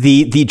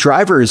 The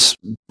drivers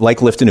like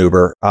Lyft and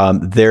Uber,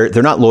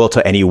 they're not loyal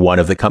to any one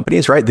of the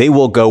companies, right? They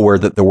will go where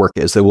the work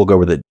is. They will go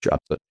where the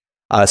jobs are.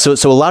 So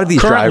a lot of these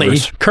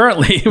drivers...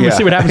 Currently, we'll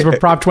see what happens with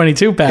Prop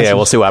 22 passes. Yeah,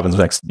 we'll see what happens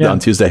next on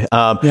Tuesday.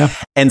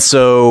 And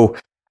so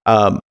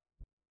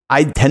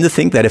I tend to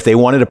think that if they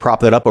wanted to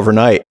prop that up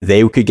overnight,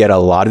 they could get a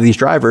lot of these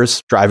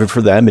drivers driving for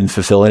them and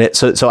fulfilling it.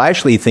 So I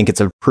actually think it's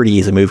a pretty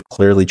easy move.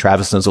 Clearly,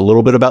 Travis knows a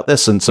little bit about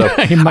this. And so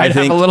he might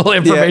have a little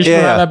information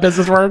about how that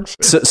business works.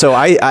 So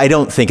I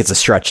don't think it's a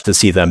stretch to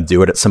see them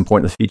do it at some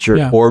point in the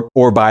future,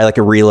 or buy like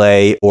a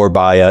Relay, or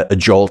buy a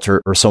Jolt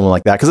or someone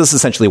like that. Because that's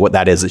essentially what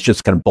that is. It's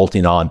just kind of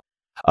bolting on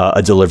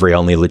a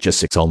delivery-only,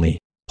 logistics-only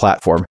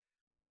platform.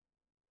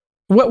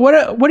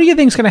 What do you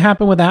think is going to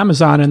happen with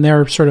Amazon and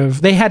their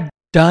they had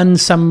done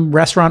some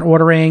restaurant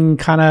ordering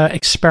kind of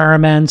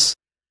experiments.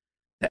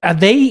 Are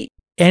they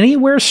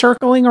anywhere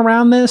circling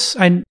around this?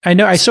 I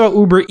know I saw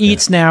Uber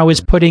Eats now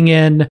is putting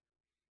in,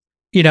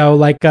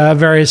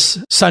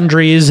 various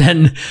sundries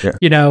and,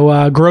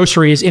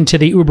 groceries into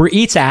the Uber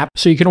Eats app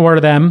so you can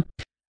order them,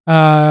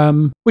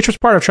 which was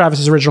part of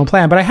Travis's original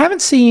plan. But I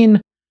haven't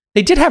seen...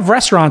 They did have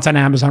restaurants on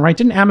Amazon, right?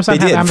 Didn't Amazon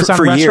have Amazon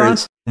for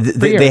restaurants?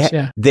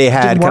 They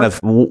had kind of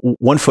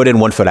 1 foot in,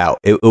 1 foot out.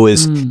 It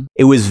was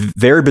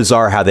very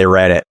bizarre how they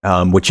ran it,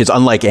 which is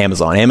unlike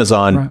Amazon.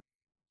 Amazon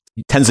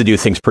tends to do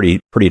things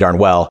pretty darn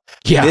well.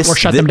 Yeah, or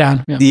shut them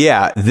down.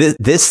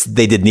 This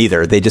they did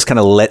neither. They just kind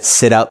of let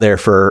sit out there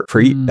for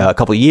a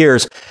couple of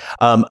years.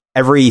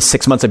 Every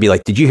 6 months, I'd be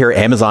like, "Did you hear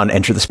Amazon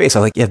enter the space?"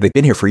 I'm like, "Yeah, they've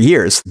been here for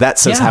years." That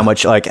says how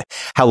much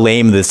how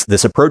lame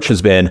this approach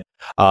has been.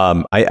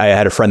 I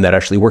had a friend that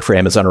actually worked for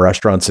Amazon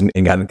restaurants and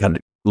kind of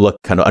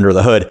looked under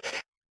the hood.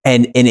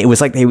 And it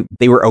was like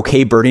they were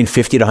okay burning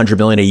 50 to 100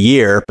 million a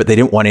year, but they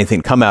didn't want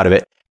anything to come out of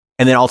it.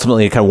 And then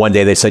ultimately, kind of one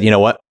day they said, "You know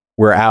what?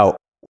 We're out."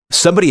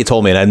 Somebody had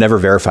told me, and I've never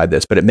verified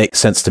this, but it makes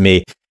sense to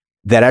me,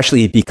 that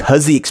actually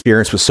because the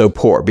experience was so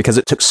poor, because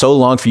it took so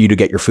long for you to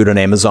get your food on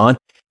Amazon,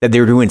 that they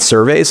were doing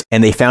surveys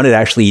and they found it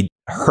actually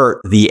hurt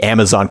the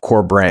Amazon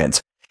core brand.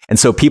 And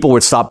so people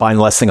would stop buying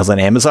less things on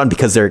Amazon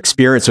because their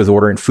experience with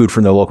ordering food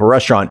from their local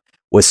restaurant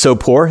was so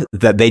poor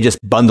that they just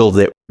bundled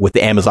it with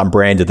the Amazon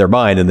brand in their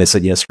mind. And they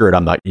said, screw it,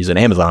 I'm not using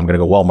Amazon. I'm going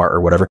to go Walmart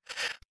or whatever.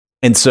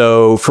 And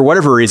so for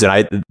whatever reason,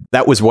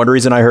 that was one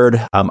reason I heard.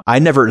 I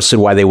never understood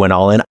why they went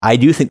all in. I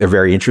do think they're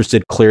very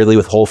interested, clearly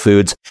with Whole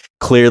Foods,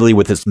 clearly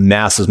with this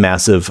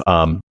massive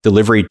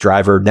delivery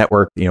driver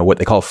network, what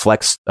they call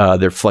Flex,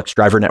 their Flex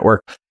driver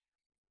network.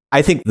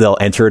 I think they'll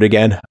enter it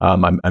again.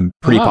 I'm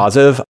pretty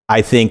positive.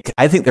 I think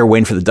they're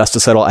waiting for the dust to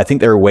settle. I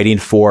think they're waiting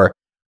for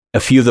a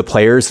few of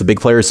the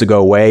big players to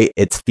go away.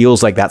 It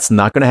feels like that's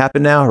not going to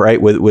happen now,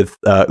 right? With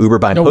Uber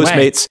buying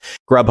Postmates,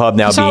 Grubhub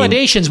now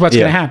consolidation's what's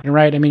going to happen,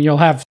 right? I mean, you'll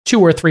have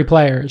 2 or 3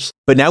 players.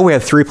 But now we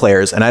have 3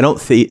 players, and I don't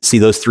see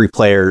those 3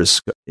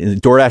 players.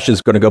 DoorDash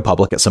is going to go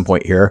public at some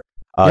point here.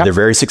 They're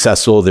very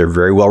successful. They're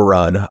very well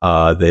run.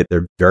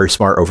 They're very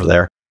smart over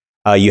there.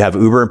 You have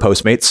Uber and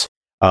Postmates,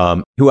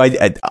 who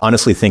I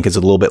honestly think is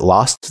a little bit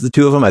lost to the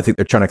two of them. I think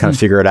they're trying to kind of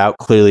figure it out.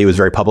 Clearly, it was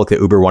very public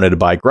that Uber wanted to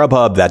buy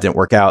Grubhub. That didn't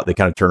work out. They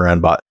kind of turned around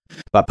and bought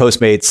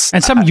Postmates.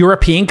 And some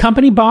European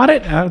company bought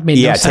it? That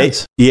made no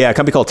sense. A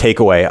company called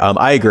Takeaway.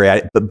 I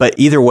agree. But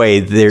either way,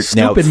 there's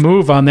stupid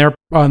move on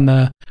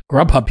the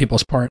Grubhub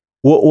people's part.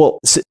 Well,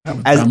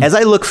 as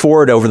I look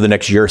forward over the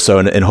next year or so,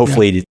 and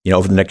hopefully,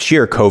 over the next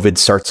year, COVID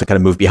starts to kind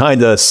of move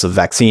behind us,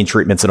 vaccine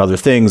treatments and other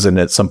things, and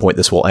at some point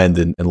this will end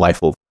and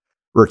life will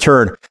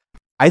return.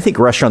 I think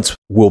restaurants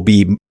will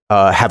be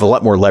have a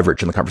lot more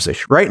leverage in the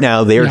conversation. Right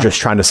now, they are just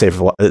trying to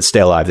stay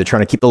alive. They're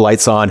trying to keep the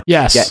lights on.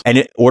 Yes. And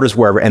it orders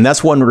wherever. And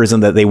that's one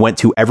reason that they went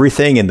to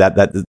everything. And that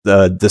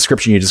the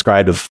description you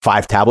described of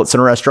 5 tablets in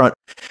a restaurant,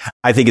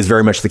 I think is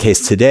very much the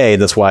case today.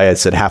 That's why I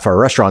said half our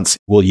restaurants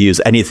will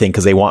use anything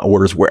because they want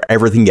orders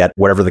wherever they can get,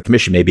 whatever the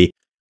commission may be.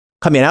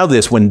 Coming out of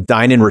this, when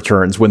dine-in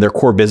returns, when their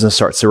core business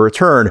starts to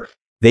return,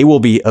 they will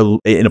be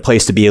in a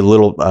place to be a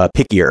little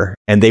pickier,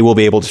 and they will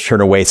be able to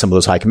turn away some of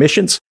those high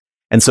commissions.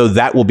 And so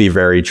that will be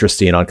very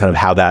interesting on kind of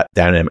how that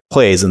dynamic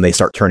plays, and they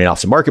start turning off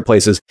some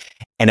marketplaces.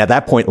 And at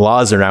that point,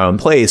 laws are now in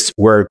place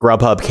where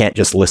Grubhub can't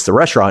just list the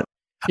restaurant,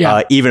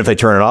 even if they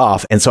turn it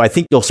off. And so I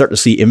think you'll start to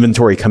see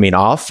inventory coming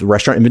off,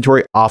 restaurant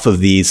inventory off of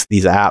these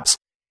apps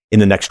in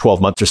the next 12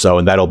 months or so.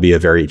 And that'll be a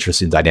very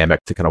interesting dynamic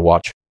to kind of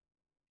watch.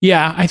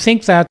 Yeah, I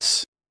think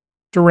that's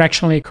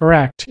directionally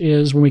correct.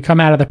 Is when we come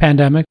out of the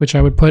pandemic, which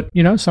I would put,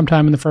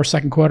 sometime in the first,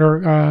 second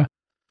quarter,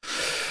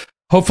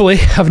 hopefully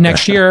of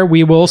next year,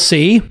 we will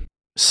see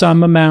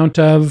some amount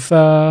of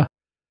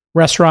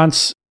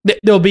restaurants.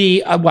 There'll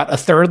be a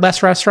third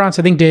less restaurants.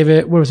 I think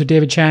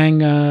David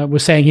Chang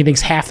was saying he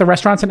thinks half the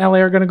restaurants in LA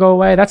are going to go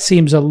away. That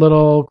seems a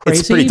little crazy.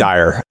 It's pretty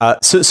dire.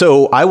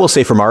 So I will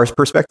say from our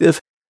perspective,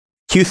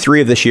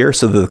 Q3 of this year,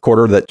 so the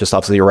quarter that just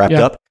obviously wrapped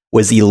up,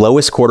 was the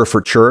lowest quarter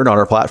for churn on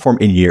our platform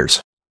in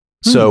years.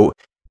 So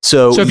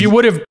if you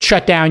would have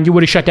shut down, you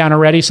would have shut down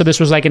already. So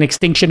this was like an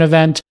extinction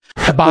event.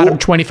 The bottom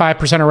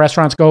 25% of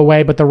restaurants go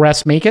away, but the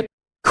rest make it.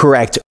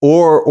 Correct.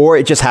 Or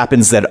it just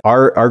happens that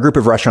our group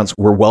of restaurants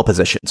were well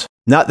positioned.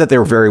 Not that they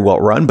were very well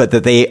run, but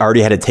that they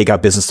already had a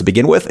takeout business to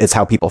begin with. It's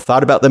how people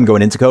thought about them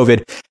going into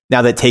COVID.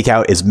 Now that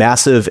takeout is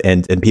massive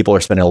and people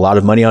are spending a lot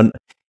of money on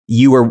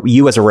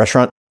you as a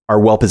restaurant are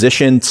well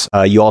positioned.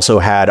 You also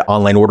had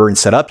online ordering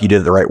set up. You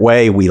did it the right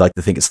way. We like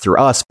to think it's through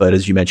us, but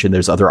as you mentioned,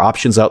 there's other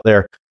options out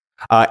there.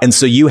 And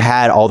so you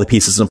had all the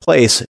pieces in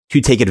place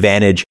to take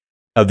advantage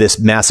of this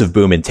massive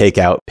boom in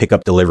takeout,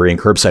 pickup, delivery, and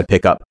curbside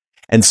pickup.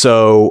 And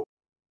so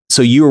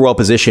you were well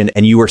positioned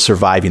and you are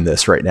surviving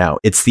this right now.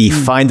 It's the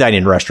fine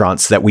dining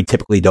restaurants that we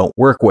typically don't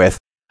work with.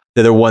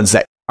 They're the ones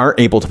that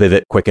aren't able to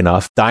pivot quick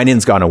enough.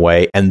 Dine-in's gone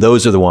away, and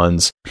those are the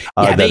ones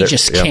they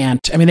just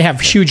can't. I mean, they have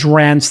huge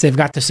rents. They've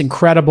got this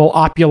incredible,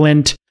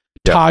 opulent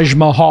Taj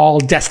Mahal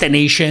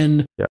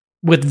destination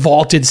with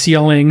vaulted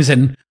ceilings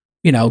and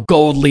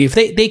gold leaf.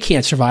 They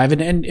can't survive.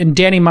 And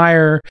Danny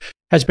Meyer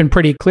has been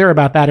pretty clear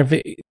about that.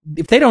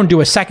 If they don't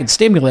do a second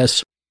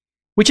stimulus,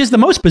 which is the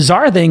most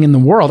bizarre thing in the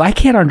world, I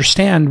can't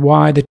understand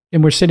why.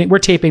 And we're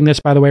taping this,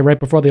 by the way, right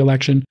before the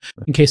election,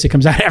 in case it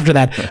comes out after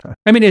that.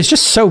 I mean, it's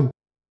just so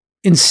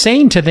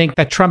insane to think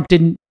that Trump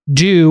didn't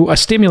do a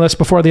stimulus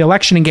before the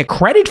election and get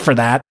credit for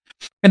that.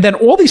 And then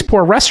all these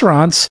poor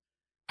restaurants,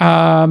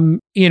 and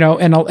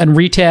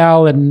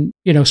retail and,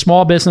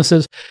 small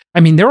businesses. I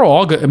mean, they're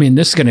all good. I mean,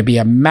 this is going to be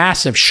a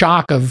massive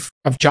shock of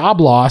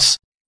job loss,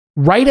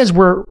 right as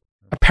we're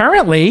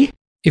apparently,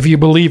 if you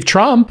believe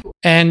Trump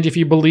and if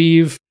you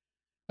believe,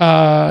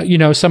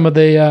 some of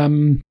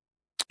the,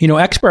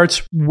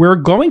 experts, we're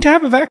going to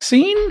have a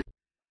vaccine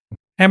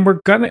and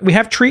we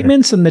have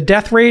treatments and the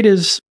death rate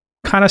is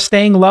kind of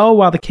staying low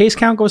while the case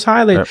count goes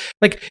high.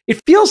 Like it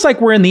feels like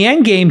we're in the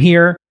end game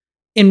here,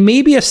 and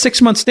maybe a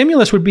 6-month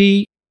stimulus would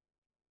be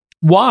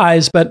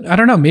wise, but I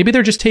don't know. Maybe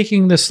they're just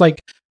taking this like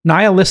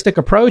nihilistic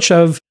approach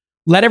of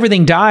let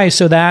everything die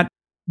so that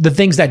the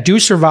things that do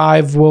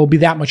survive will be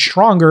that much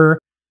stronger,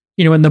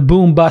 in the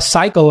boom bust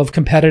cycle of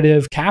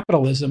competitive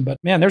capitalism. But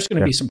man, there's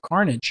going to be some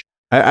carnage.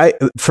 I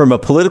from a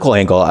political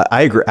angle,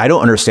 I agree. I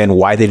don't understand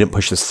why they didn't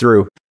push this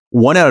through.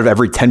 1 out of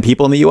every 10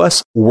 people in the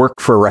U.S. work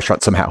for a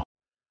restaurant somehow,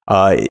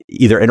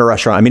 either in a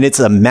restaurant. I mean, it's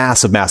a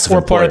massive or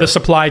employer. Part of the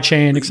supply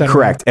chain, etc.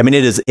 Correct. I mean,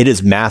 it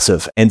is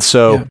massive, and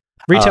so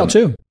retail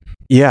too.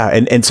 Yeah,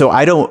 and so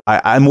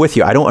I'm with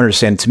you. I don't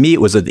understand. To me,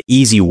 it was an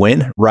easy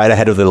win right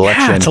ahead of the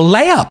election. Yeah, it's a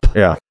layup.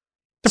 Yeah.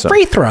 The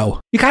free throw.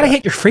 You got to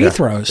hit your free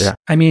throws. Yeah.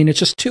 I mean, it's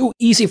just 2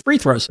 easy free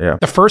throws. Yeah.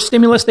 The first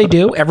stimulus they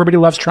do, everybody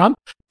loves Trump.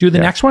 Do the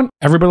next one,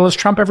 everybody loves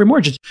Trump every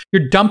more. Just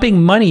you're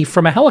dumping money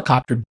from a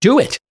helicopter. Do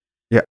it.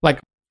 Yeah. Like,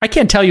 I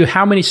can't tell you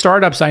how many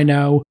startups I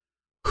know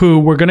who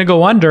were going to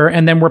go under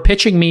and then were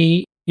pitching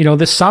me,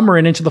 this summer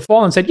and into the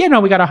fall and said,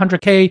 we got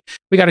 $100K,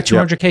 we got a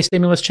 $200K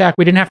stimulus check.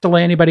 We didn't have to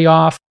lay anybody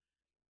off,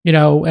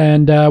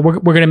 and we're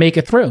going to make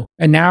it through.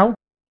 And now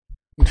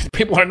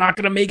people are not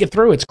going to make it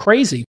through. It's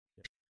crazy.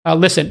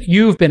 Listen,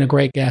 you've been a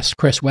great guest,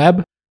 Chris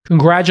Webb.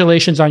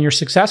 Congratulations on your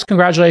success.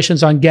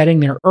 Congratulations on getting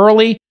there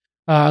early.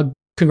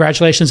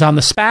 Congratulations on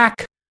the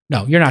SPAC.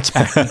 No, you're not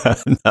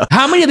SPAC. No.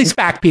 How many of these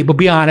SPAC people,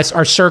 be honest,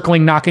 are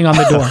circling, knocking on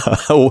the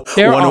door?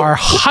 There are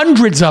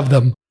hundreds of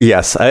them.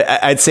 Yes,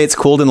 I'd say it's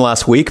cooled in the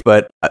last week,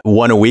 but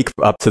one a week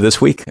up to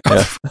this week.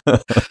 Yeah.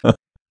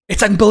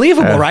 It's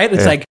unbelievable, right?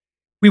 It's like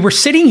we were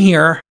sitting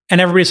here and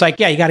everybody's like,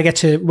 you got to get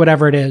to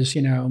whatever it is,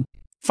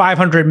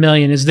 500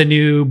 million is the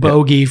new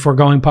bogey for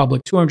going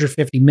public,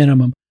 250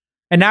 minimum.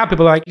 And now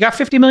people are like, you got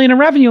 50 million in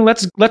revenue.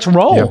 Let's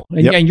roll.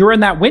 And you're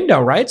in that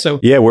window, right? So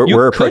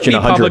we're approaching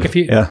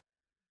 100.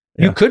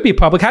 You could be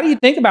public. How do you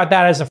think about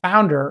that as a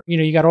founder?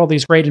 You got all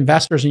these great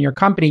investors in your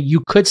company.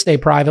 You could stay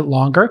private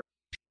longer.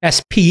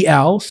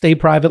 SPL, stay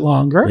private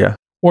longer. Yeah.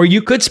 Or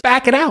you could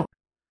SPAC it out.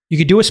 You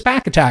could do a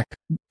SPAC attack.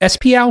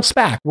 SPL,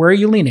 SPAC. Where are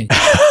you leaning?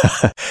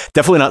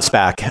 Definitely not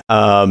SPAC.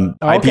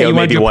 IPO you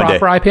maybe one day.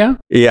 Proper IPO?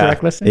 Yeah.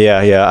 Direct listing?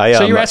 Yeah.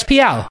 So you're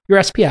SPL. You're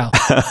SPL.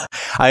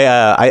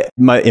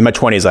 In my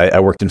 20s, I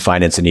worked in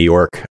finance in New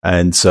York.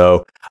 And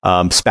so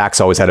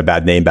SPACs always had a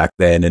bad name back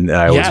then. And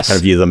I always kind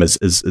of view them as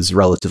a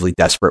relatively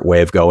desperate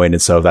way of going.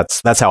 And so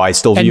that's how I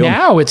still view them.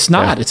 And now it's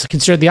not. Yeah. It's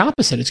considered the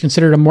opposite. It's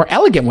considered a more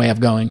elegant way of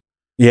going.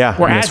 Yeah.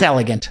 Or as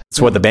elegant. It's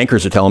what the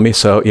bankers are telling me.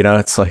 So,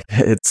 it's like,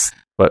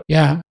 but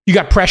yeah. You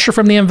got pressure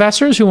from the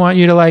investors who want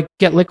you to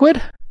get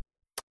liquid?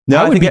 No,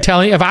 I would be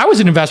telling you, if I was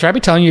an investor, I'd be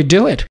telling you to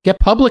do it. Get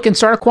public and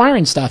start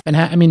acquiring stuff.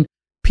 And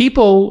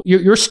people,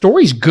 your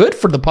story's good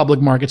for the public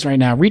markets right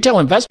now. Retail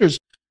investors,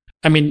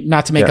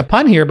 not to make a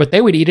pun here, but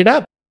they would eat it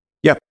up.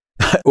 Yep.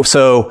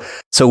 So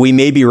we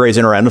may be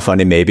raising a round of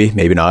funding, maybe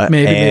not.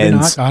 Maybe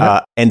not.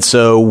 Got it. And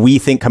so we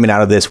think coming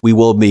out of this, we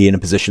will be in a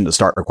position to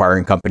start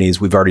acquiring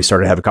companies. We've already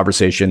started having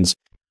conversations.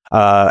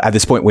 At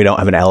this point, we don't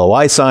have an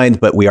LOI signed,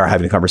 but we are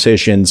having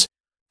conversations.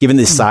 Given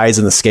the size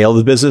and the scale of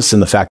the business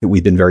and the fact that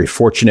we've been very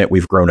fortunate,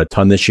 we've grown a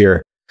ton this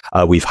year.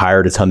 We've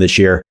hired a ton this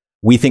year.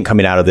 We think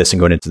coming out of this and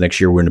going into next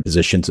year, we're in a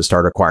position to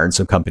start acquiring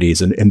some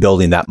companies and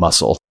building that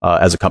muscle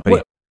as a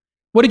company.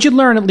 What did you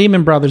learn at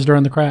Lehman Brothers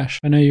during the crash?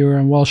 I know you were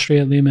on Wall Street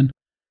at Lehman.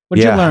 What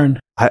did you learn?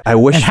 I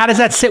wish. And how does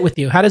that sit with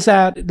you? How does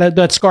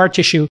that scar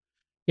tissue,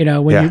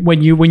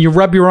 when you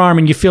rub your arm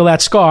and you feel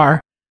that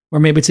scar, or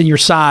maybe it's in your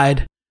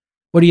side,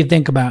 what do you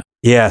think about?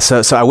 Yeah,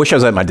 so I wish I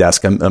was at my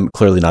desk. I'm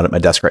clearly not at my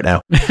desk right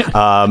now.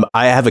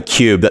 I have a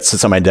cube that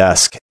sits on my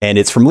desk, and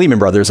it's from Lehman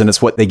Brothers, and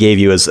it's what they gave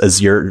you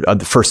as your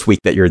the first week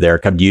that you're there.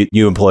 Come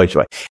new employees.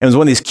 And it was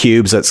one of these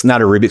cubes that's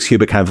not a Rubik's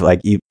cube. It kind of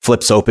like you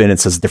flips open. It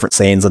says different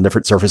sayings on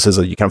different surfaces,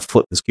 and you kind of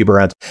flip this cube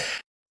around.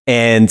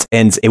 And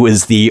it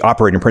was the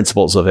operating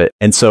principles of it.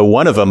 And so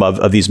one of them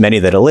of these many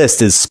that I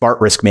list is SMART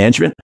risk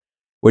management,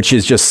 which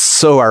is just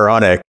so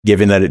ironic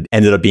given that it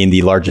ended up being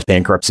the largest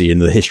bankruptcy in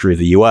the history of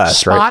the U.S.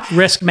 SMART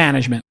risk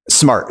management.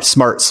 Smart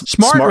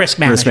risk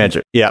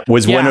management. Yeah,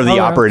 was one of the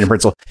operating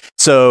principles.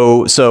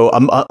 So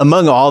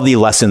among all the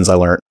lessons I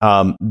learned,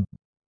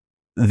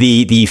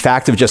 the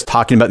fact of just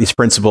talking about these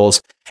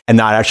principles and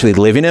not actually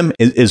living them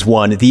is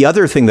one. The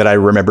other thing that I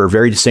remember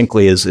very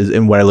distinctly is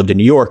when I lived in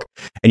New York,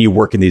 and you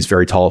work in these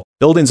very tall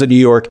buildings in New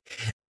York,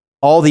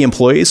 all the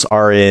employees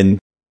are in,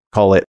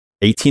 call it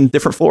 18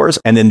 different floors,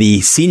 and then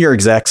the senior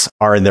execs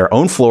are in their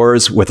own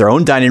floors with their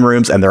own dining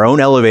rooms and their own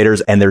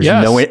elevators, and there's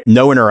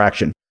no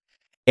interaction.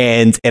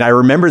 And I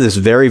remember this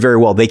very, very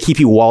well. They keep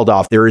you walled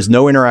off. There is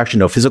no interaction,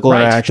 no physical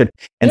interaction.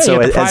 And so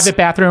private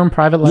bathroom,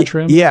 private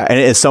lunchroom. Yeah. And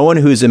as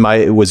someone was in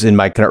my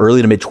kind of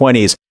early to mid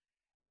 20s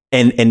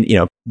and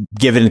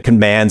given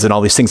commands and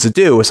all these things to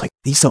do, it's like,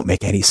 these don't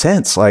make any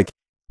sense. Like,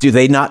 do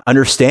they not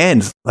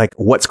understand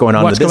what's going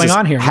on in the business? What's going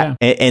on here?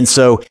 Yeah. And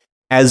so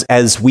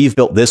as we've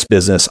built this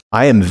business,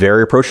 I am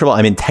very approachable.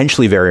 I'm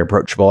intentionally very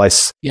approachable.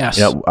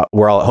 Yes.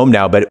 We're all at home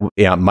now, but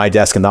my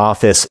desk in the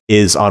office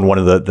is on one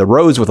of the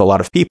rows with a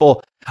lot of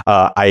people.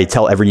 I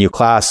tell every new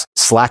class,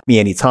 Slack me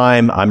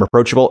anytime. I'm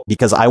approachable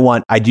because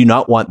I do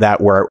not want that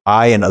where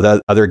I and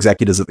other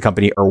executives at the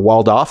company are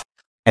walled off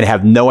and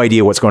have no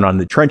idea what's going on in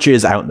the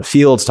trenches, out in the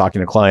fields,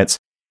 talking to clients.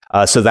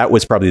 So that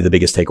was probably the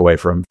biggest takeaway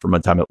from my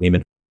time at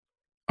Lehman.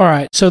 All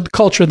right. So the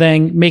culture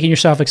thing, making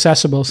yourself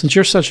accessible, since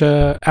you're such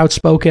a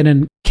outspoken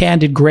and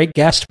candid, great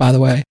guest, by the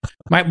way,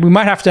 we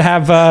might have to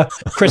have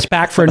Chris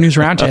back for a news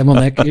roundtable,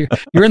 Nick.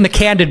 You're in the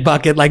candid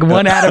bucket, like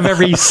one out of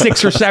every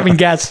 6 or 7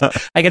 guests.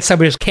 I get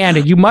somebody who's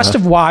candid. You must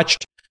have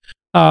watched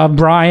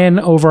Brian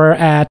over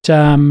at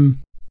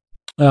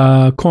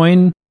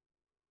Coinbase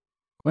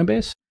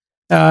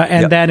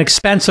and then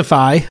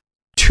Expensify,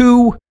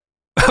 2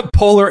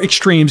 polar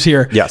extremes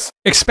here. Yes.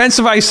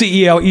 Expensify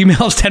CEO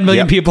emails 10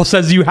 million people,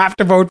 says you have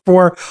to vote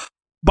for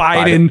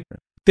Biden.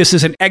 This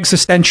is an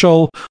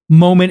existential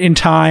moment in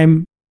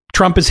time.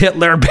 Trump is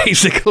Hitler,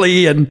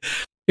 basically. And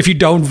if you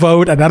don't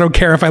vote, and I don't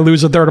care if I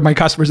lose a third of my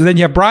customers. And then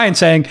you have Brian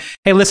saying,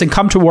 hey, listen,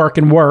 come to work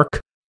and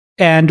work.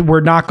 And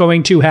we're not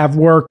going to have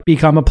work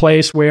become a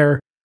place where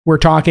we're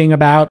talking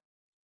about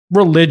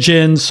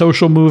religion,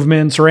 social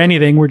movements, or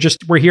anything.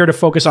 We're here to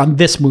focus on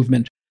this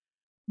movement.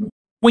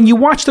 When you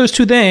watch those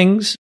 2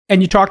 things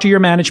and you talk to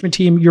your management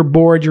team, your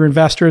board, your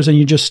investors, and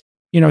you just,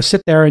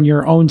 sit there in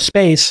your own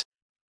space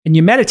and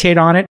you meditate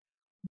on it,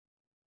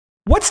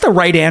 what's the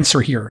right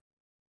answer here?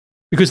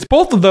 Because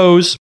both of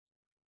those,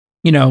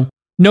 no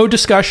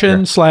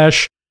discussion /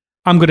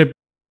 I'm going to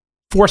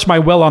force my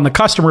will on the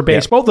customer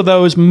base. Both of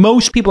those,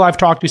 most people I've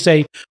talked to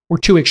say were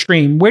too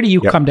extreme. Where do you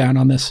come down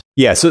on this?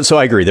 Yeah, so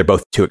I agree. They're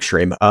both too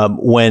extreme.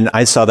 When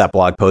I saw that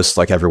blog post,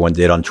 like everyone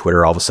did on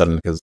Twitter, all of a sudden,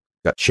 because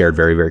it got shared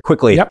very, very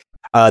quickly. Yep.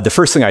 The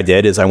first thing I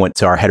did is I went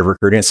to our head of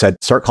recruiting and said,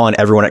 start calling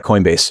everyone at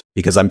Coinbase,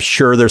 because I'm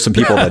sure there's some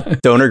people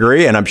that don't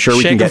agree, and I'm sure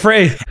we can get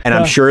free. And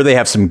I'm sure they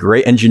have some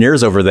great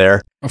engineers over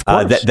there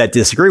that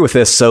disagree with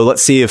this. So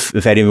let's see if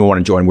any of them want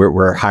to join.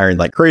 We're hiring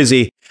like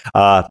crazy.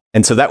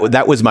 And so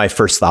that was my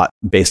first thought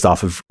based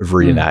off of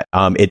reading that.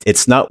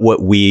 It's not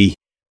what we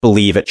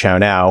believe at Chow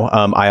Now.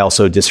 I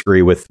also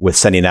disagree with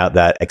sending out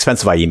that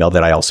Expensify email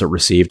that I also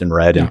received and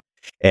read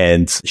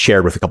and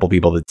shared with a couple of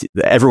people that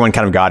everyone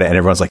kind of got it. And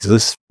everyone's like, is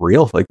this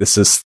real? Like, this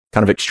is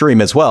kind of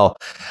extreme as well.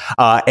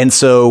 And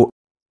so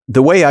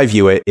the way I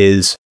view it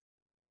is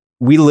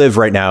we live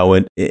right now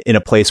in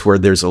a place where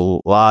there's a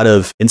lot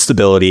of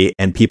instability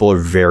and people are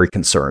very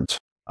concerned.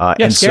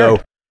 And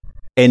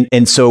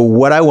so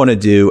what I want to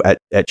do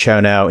at Chow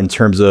Now in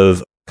terms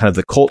of kind of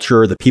the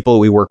culture, the people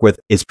we work with,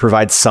 is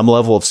provide some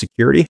level of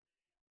security.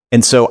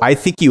 And so I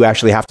think you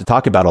actually have to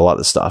talk about a lot of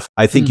this stuff.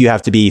 I think you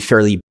have to be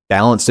fairly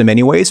balanced in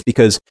many ways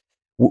because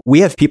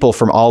we have people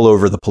from all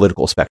over the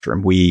political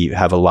spectrum. We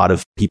have a lot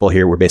of people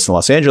here. We're based in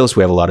Los Angeles.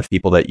 We have a lot of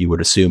people that you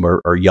would assume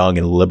are young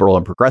and liberal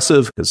and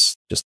progressive because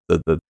just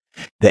the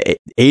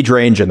age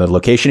range and the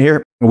location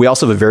here. We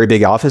also have a very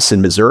big office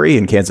in Missouri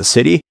and Kansas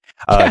City.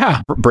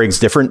 Brings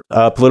different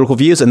political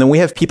views. And then we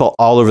have people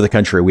all over the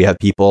country. We have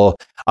people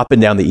up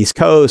and down the East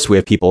Coast. We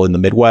have people in the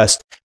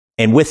Midwest.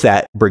 And with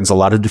that brings a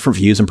lot of different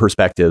views and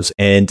perspectives.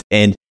 And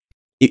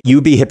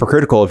you'd be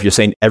hypocritical if you're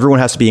saying everyone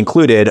has to be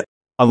included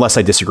unless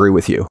I disagree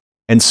with you.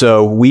 And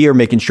so we are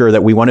making sure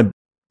that we want to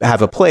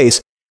have a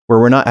place where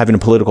we're not having a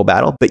political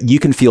battle, but you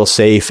can feel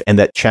safe and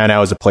that Chow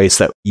Now is a place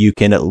that you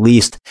can at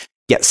least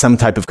get some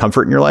type of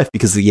comfort in your life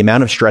because the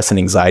amount of stress and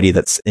anxiety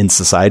that's in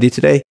society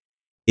today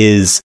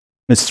is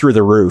through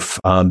the roof.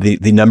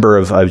 The number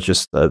of, I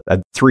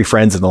had 3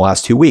 friends in the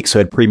last 2 weeks who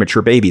had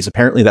premature babies.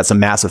 Apparently that's a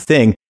massive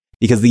thing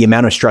because the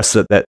amount of stress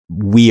that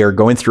we are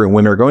going through and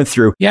women are going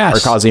through are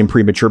causing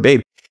premature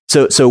baby.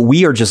 So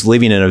we are just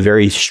living in a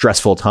very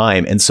stressful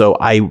time. And so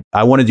I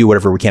want to do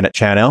whatever we can at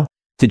Chow Now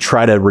to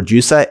try to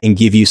reduce that and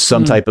give you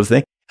some type of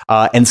thing.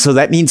 And so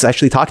that means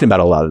actually talking about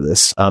a lot of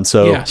this.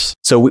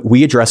 So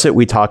we address it.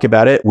 We talk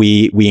about it.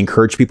 We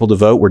encourage people to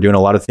vote. We're doing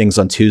a lot of things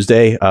on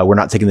Tuesday. We're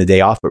not taking the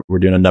day off, but we're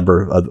doing a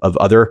number of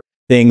other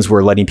things.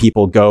 We're letting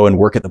people go and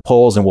work at the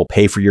polls and we'll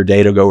pay for your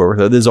day to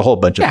go. There's a whole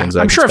bunch of things.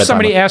 I'm sure if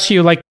somebody asks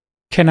you, like,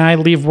 can I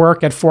leave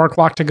work at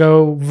 4:00 to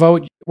go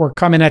vote or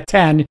come in at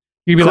 10,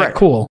 you'd be like,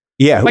 cool.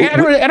 Yeah. Like,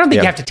 I don't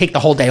think you have to take the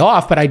whole day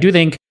off, but I do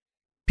think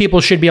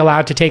people should be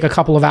allowed to take a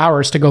couple of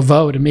hours to go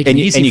vote and make it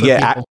easy for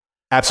people.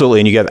 Absolutely.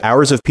 And you get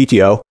hours of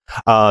PTO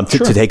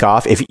to take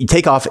off. If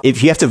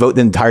you have to vote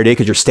the entire day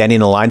because you're standing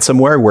in a line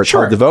somewhere where it's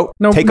hard to vote,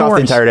 take off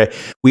the entire day.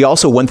 We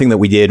also, one thing that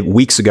we did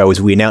weeks ago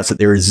is we announced that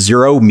there is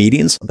 0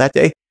 meetings that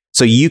day.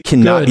 So you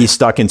cannot be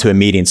stuck into a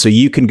meeting. So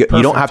you can,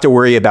 you don't have to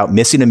worry about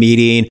missing a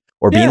meeting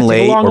or being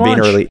late or being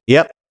early.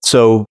 Yep.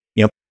 So,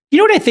 you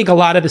know what I think a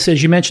lot of this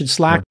is, you mentioned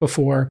Slack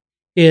before,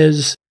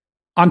 is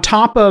on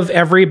top of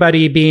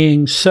everybody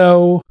being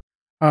so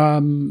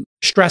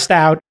stressed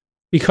out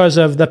because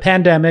of the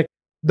pandemic,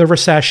 the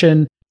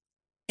recession,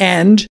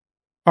 and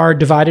our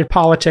divided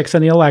politics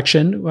and the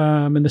election,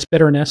 and this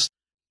bitterness,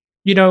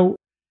 you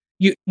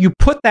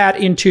put that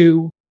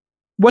into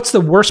what's the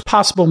worst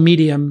possible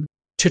medium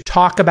to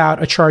talk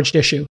about a charged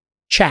issue?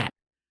 Chat.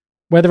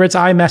 Whether it's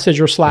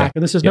iMessage or Slack.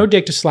 And this is no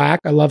dig to Slack.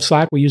 I love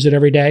Slack. We use it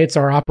every day. It's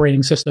our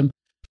operating system.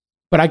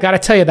 But I got to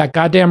tell you, that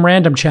goddamn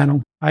random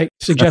channel, I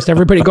suggest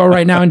everybody go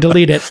right now and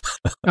delete it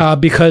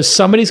because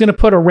somebody's going to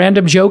put a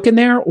random joke in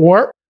there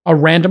or a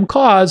random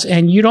cause,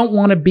 and you don't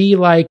want to be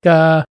like,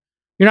 you're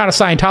not a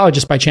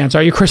Scientologist by chance,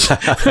 are you, Chris?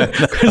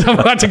 Because I'm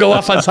about to go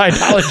off on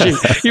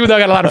Scientology, even though I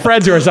got a lot of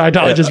friends who are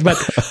Scientologists, but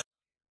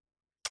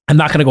I'm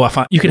not going to go off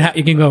on, you can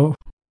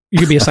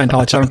be a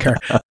Scientologist, I don't care.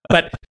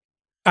 But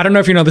I don't know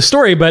if you know the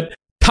story, but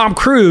Tom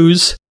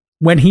Cruise,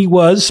 when he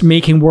was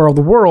making War of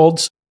the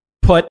Worlds,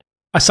 put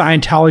a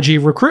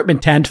Scientology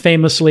recruitment tent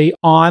famously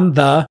on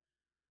the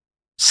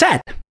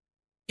set.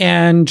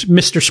 And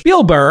Mr.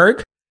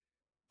 Spielberg,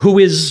 who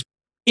is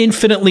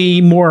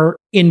infinitely more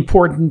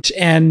important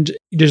and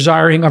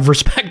desiring of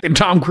respect than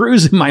Tom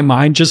Cruise in my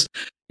mind, just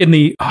in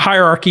the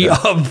hierarchy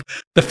of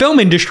the film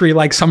industry,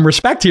 like some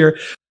respect here.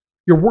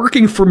 You're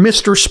working for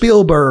Mr.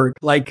 Spielberg,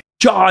 like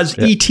Jaws,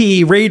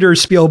 E.T.,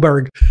 Raiders,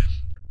 Spielberg.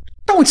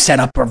 Don't set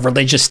up a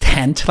religious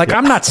tent. Like,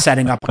 I'm not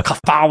setting up a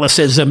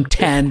Catholicism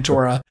tent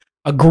or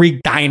a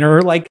Greek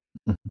diner. Like,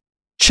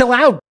 chill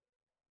out.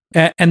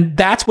 And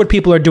that's what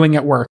people are doing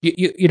at work.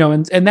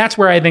 And that's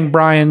where I think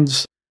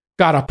Brian's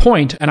got a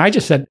point. And I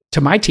just said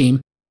to my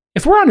team,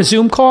 if we're on a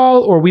Zoom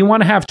call or we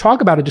want to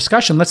talk about a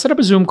discussion, let's set up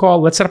a Zoom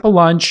call. Let's set up a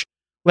lunch.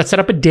 Let's set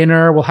up a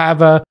dinner. We'll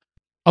have a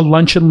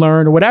lunch and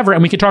learn or whatever.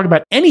 And we can talk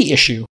about any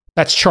issue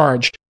that's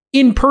charged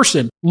in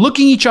person,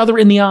 looking each other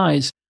in the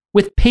eyes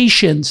with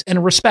patience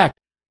and respect,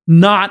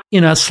 not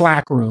in a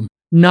Slack room,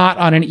 not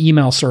on an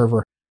email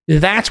server.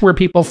 That's where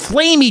people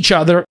flame each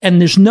other and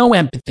there's no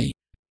empathy.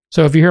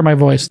 So if you hear my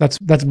voice,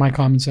 that's my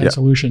common sense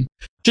solution.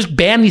 Just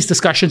ban these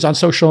discussions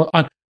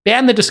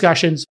ban the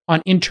discussions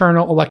on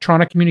internal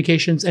electronic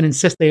communications and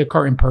insist they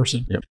occur in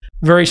person.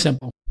 Very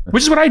simple.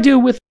 Which is what I do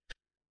with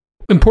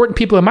important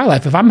people in my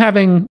life. If I'm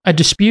having a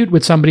dispute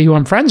with somebody who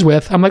I'm friends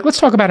with, I'm like, let's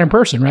talk about it in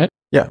person, right?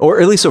 Yeah,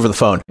 or at least over the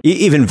phone.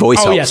 Even voice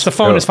helps. Oh, yes, the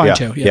phone is fine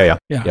too. Yeah.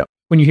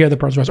 when you hear the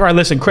pros and cons. All right,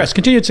 listen, Chris,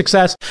 continued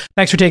success.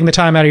 Thanks for taking the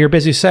time out of your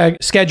busy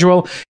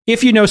schedule.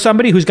 If you know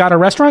somebody who's got a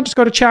restaurant, just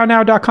go to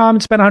chownow.com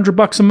and spend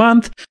 $100 a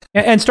month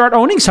and start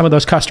owning some of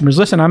those customers.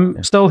 Listen,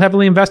 I'm still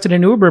heavily invested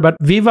in Uber, but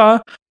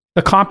viva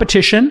the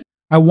competition.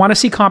 I want to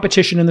see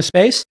competition in the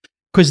space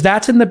because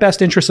that's in the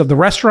best interest of the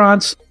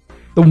restaurants,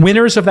 the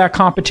winners of that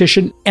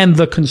competition, and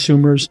the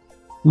consumers.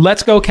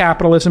 Let's go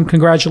capitalism.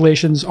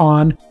 Congratulations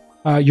on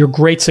your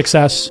great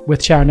success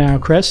with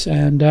ChowNow, Chris.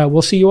 And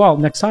we'll see you all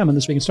next time on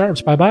This Week in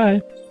Startups.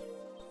 Bye-bye.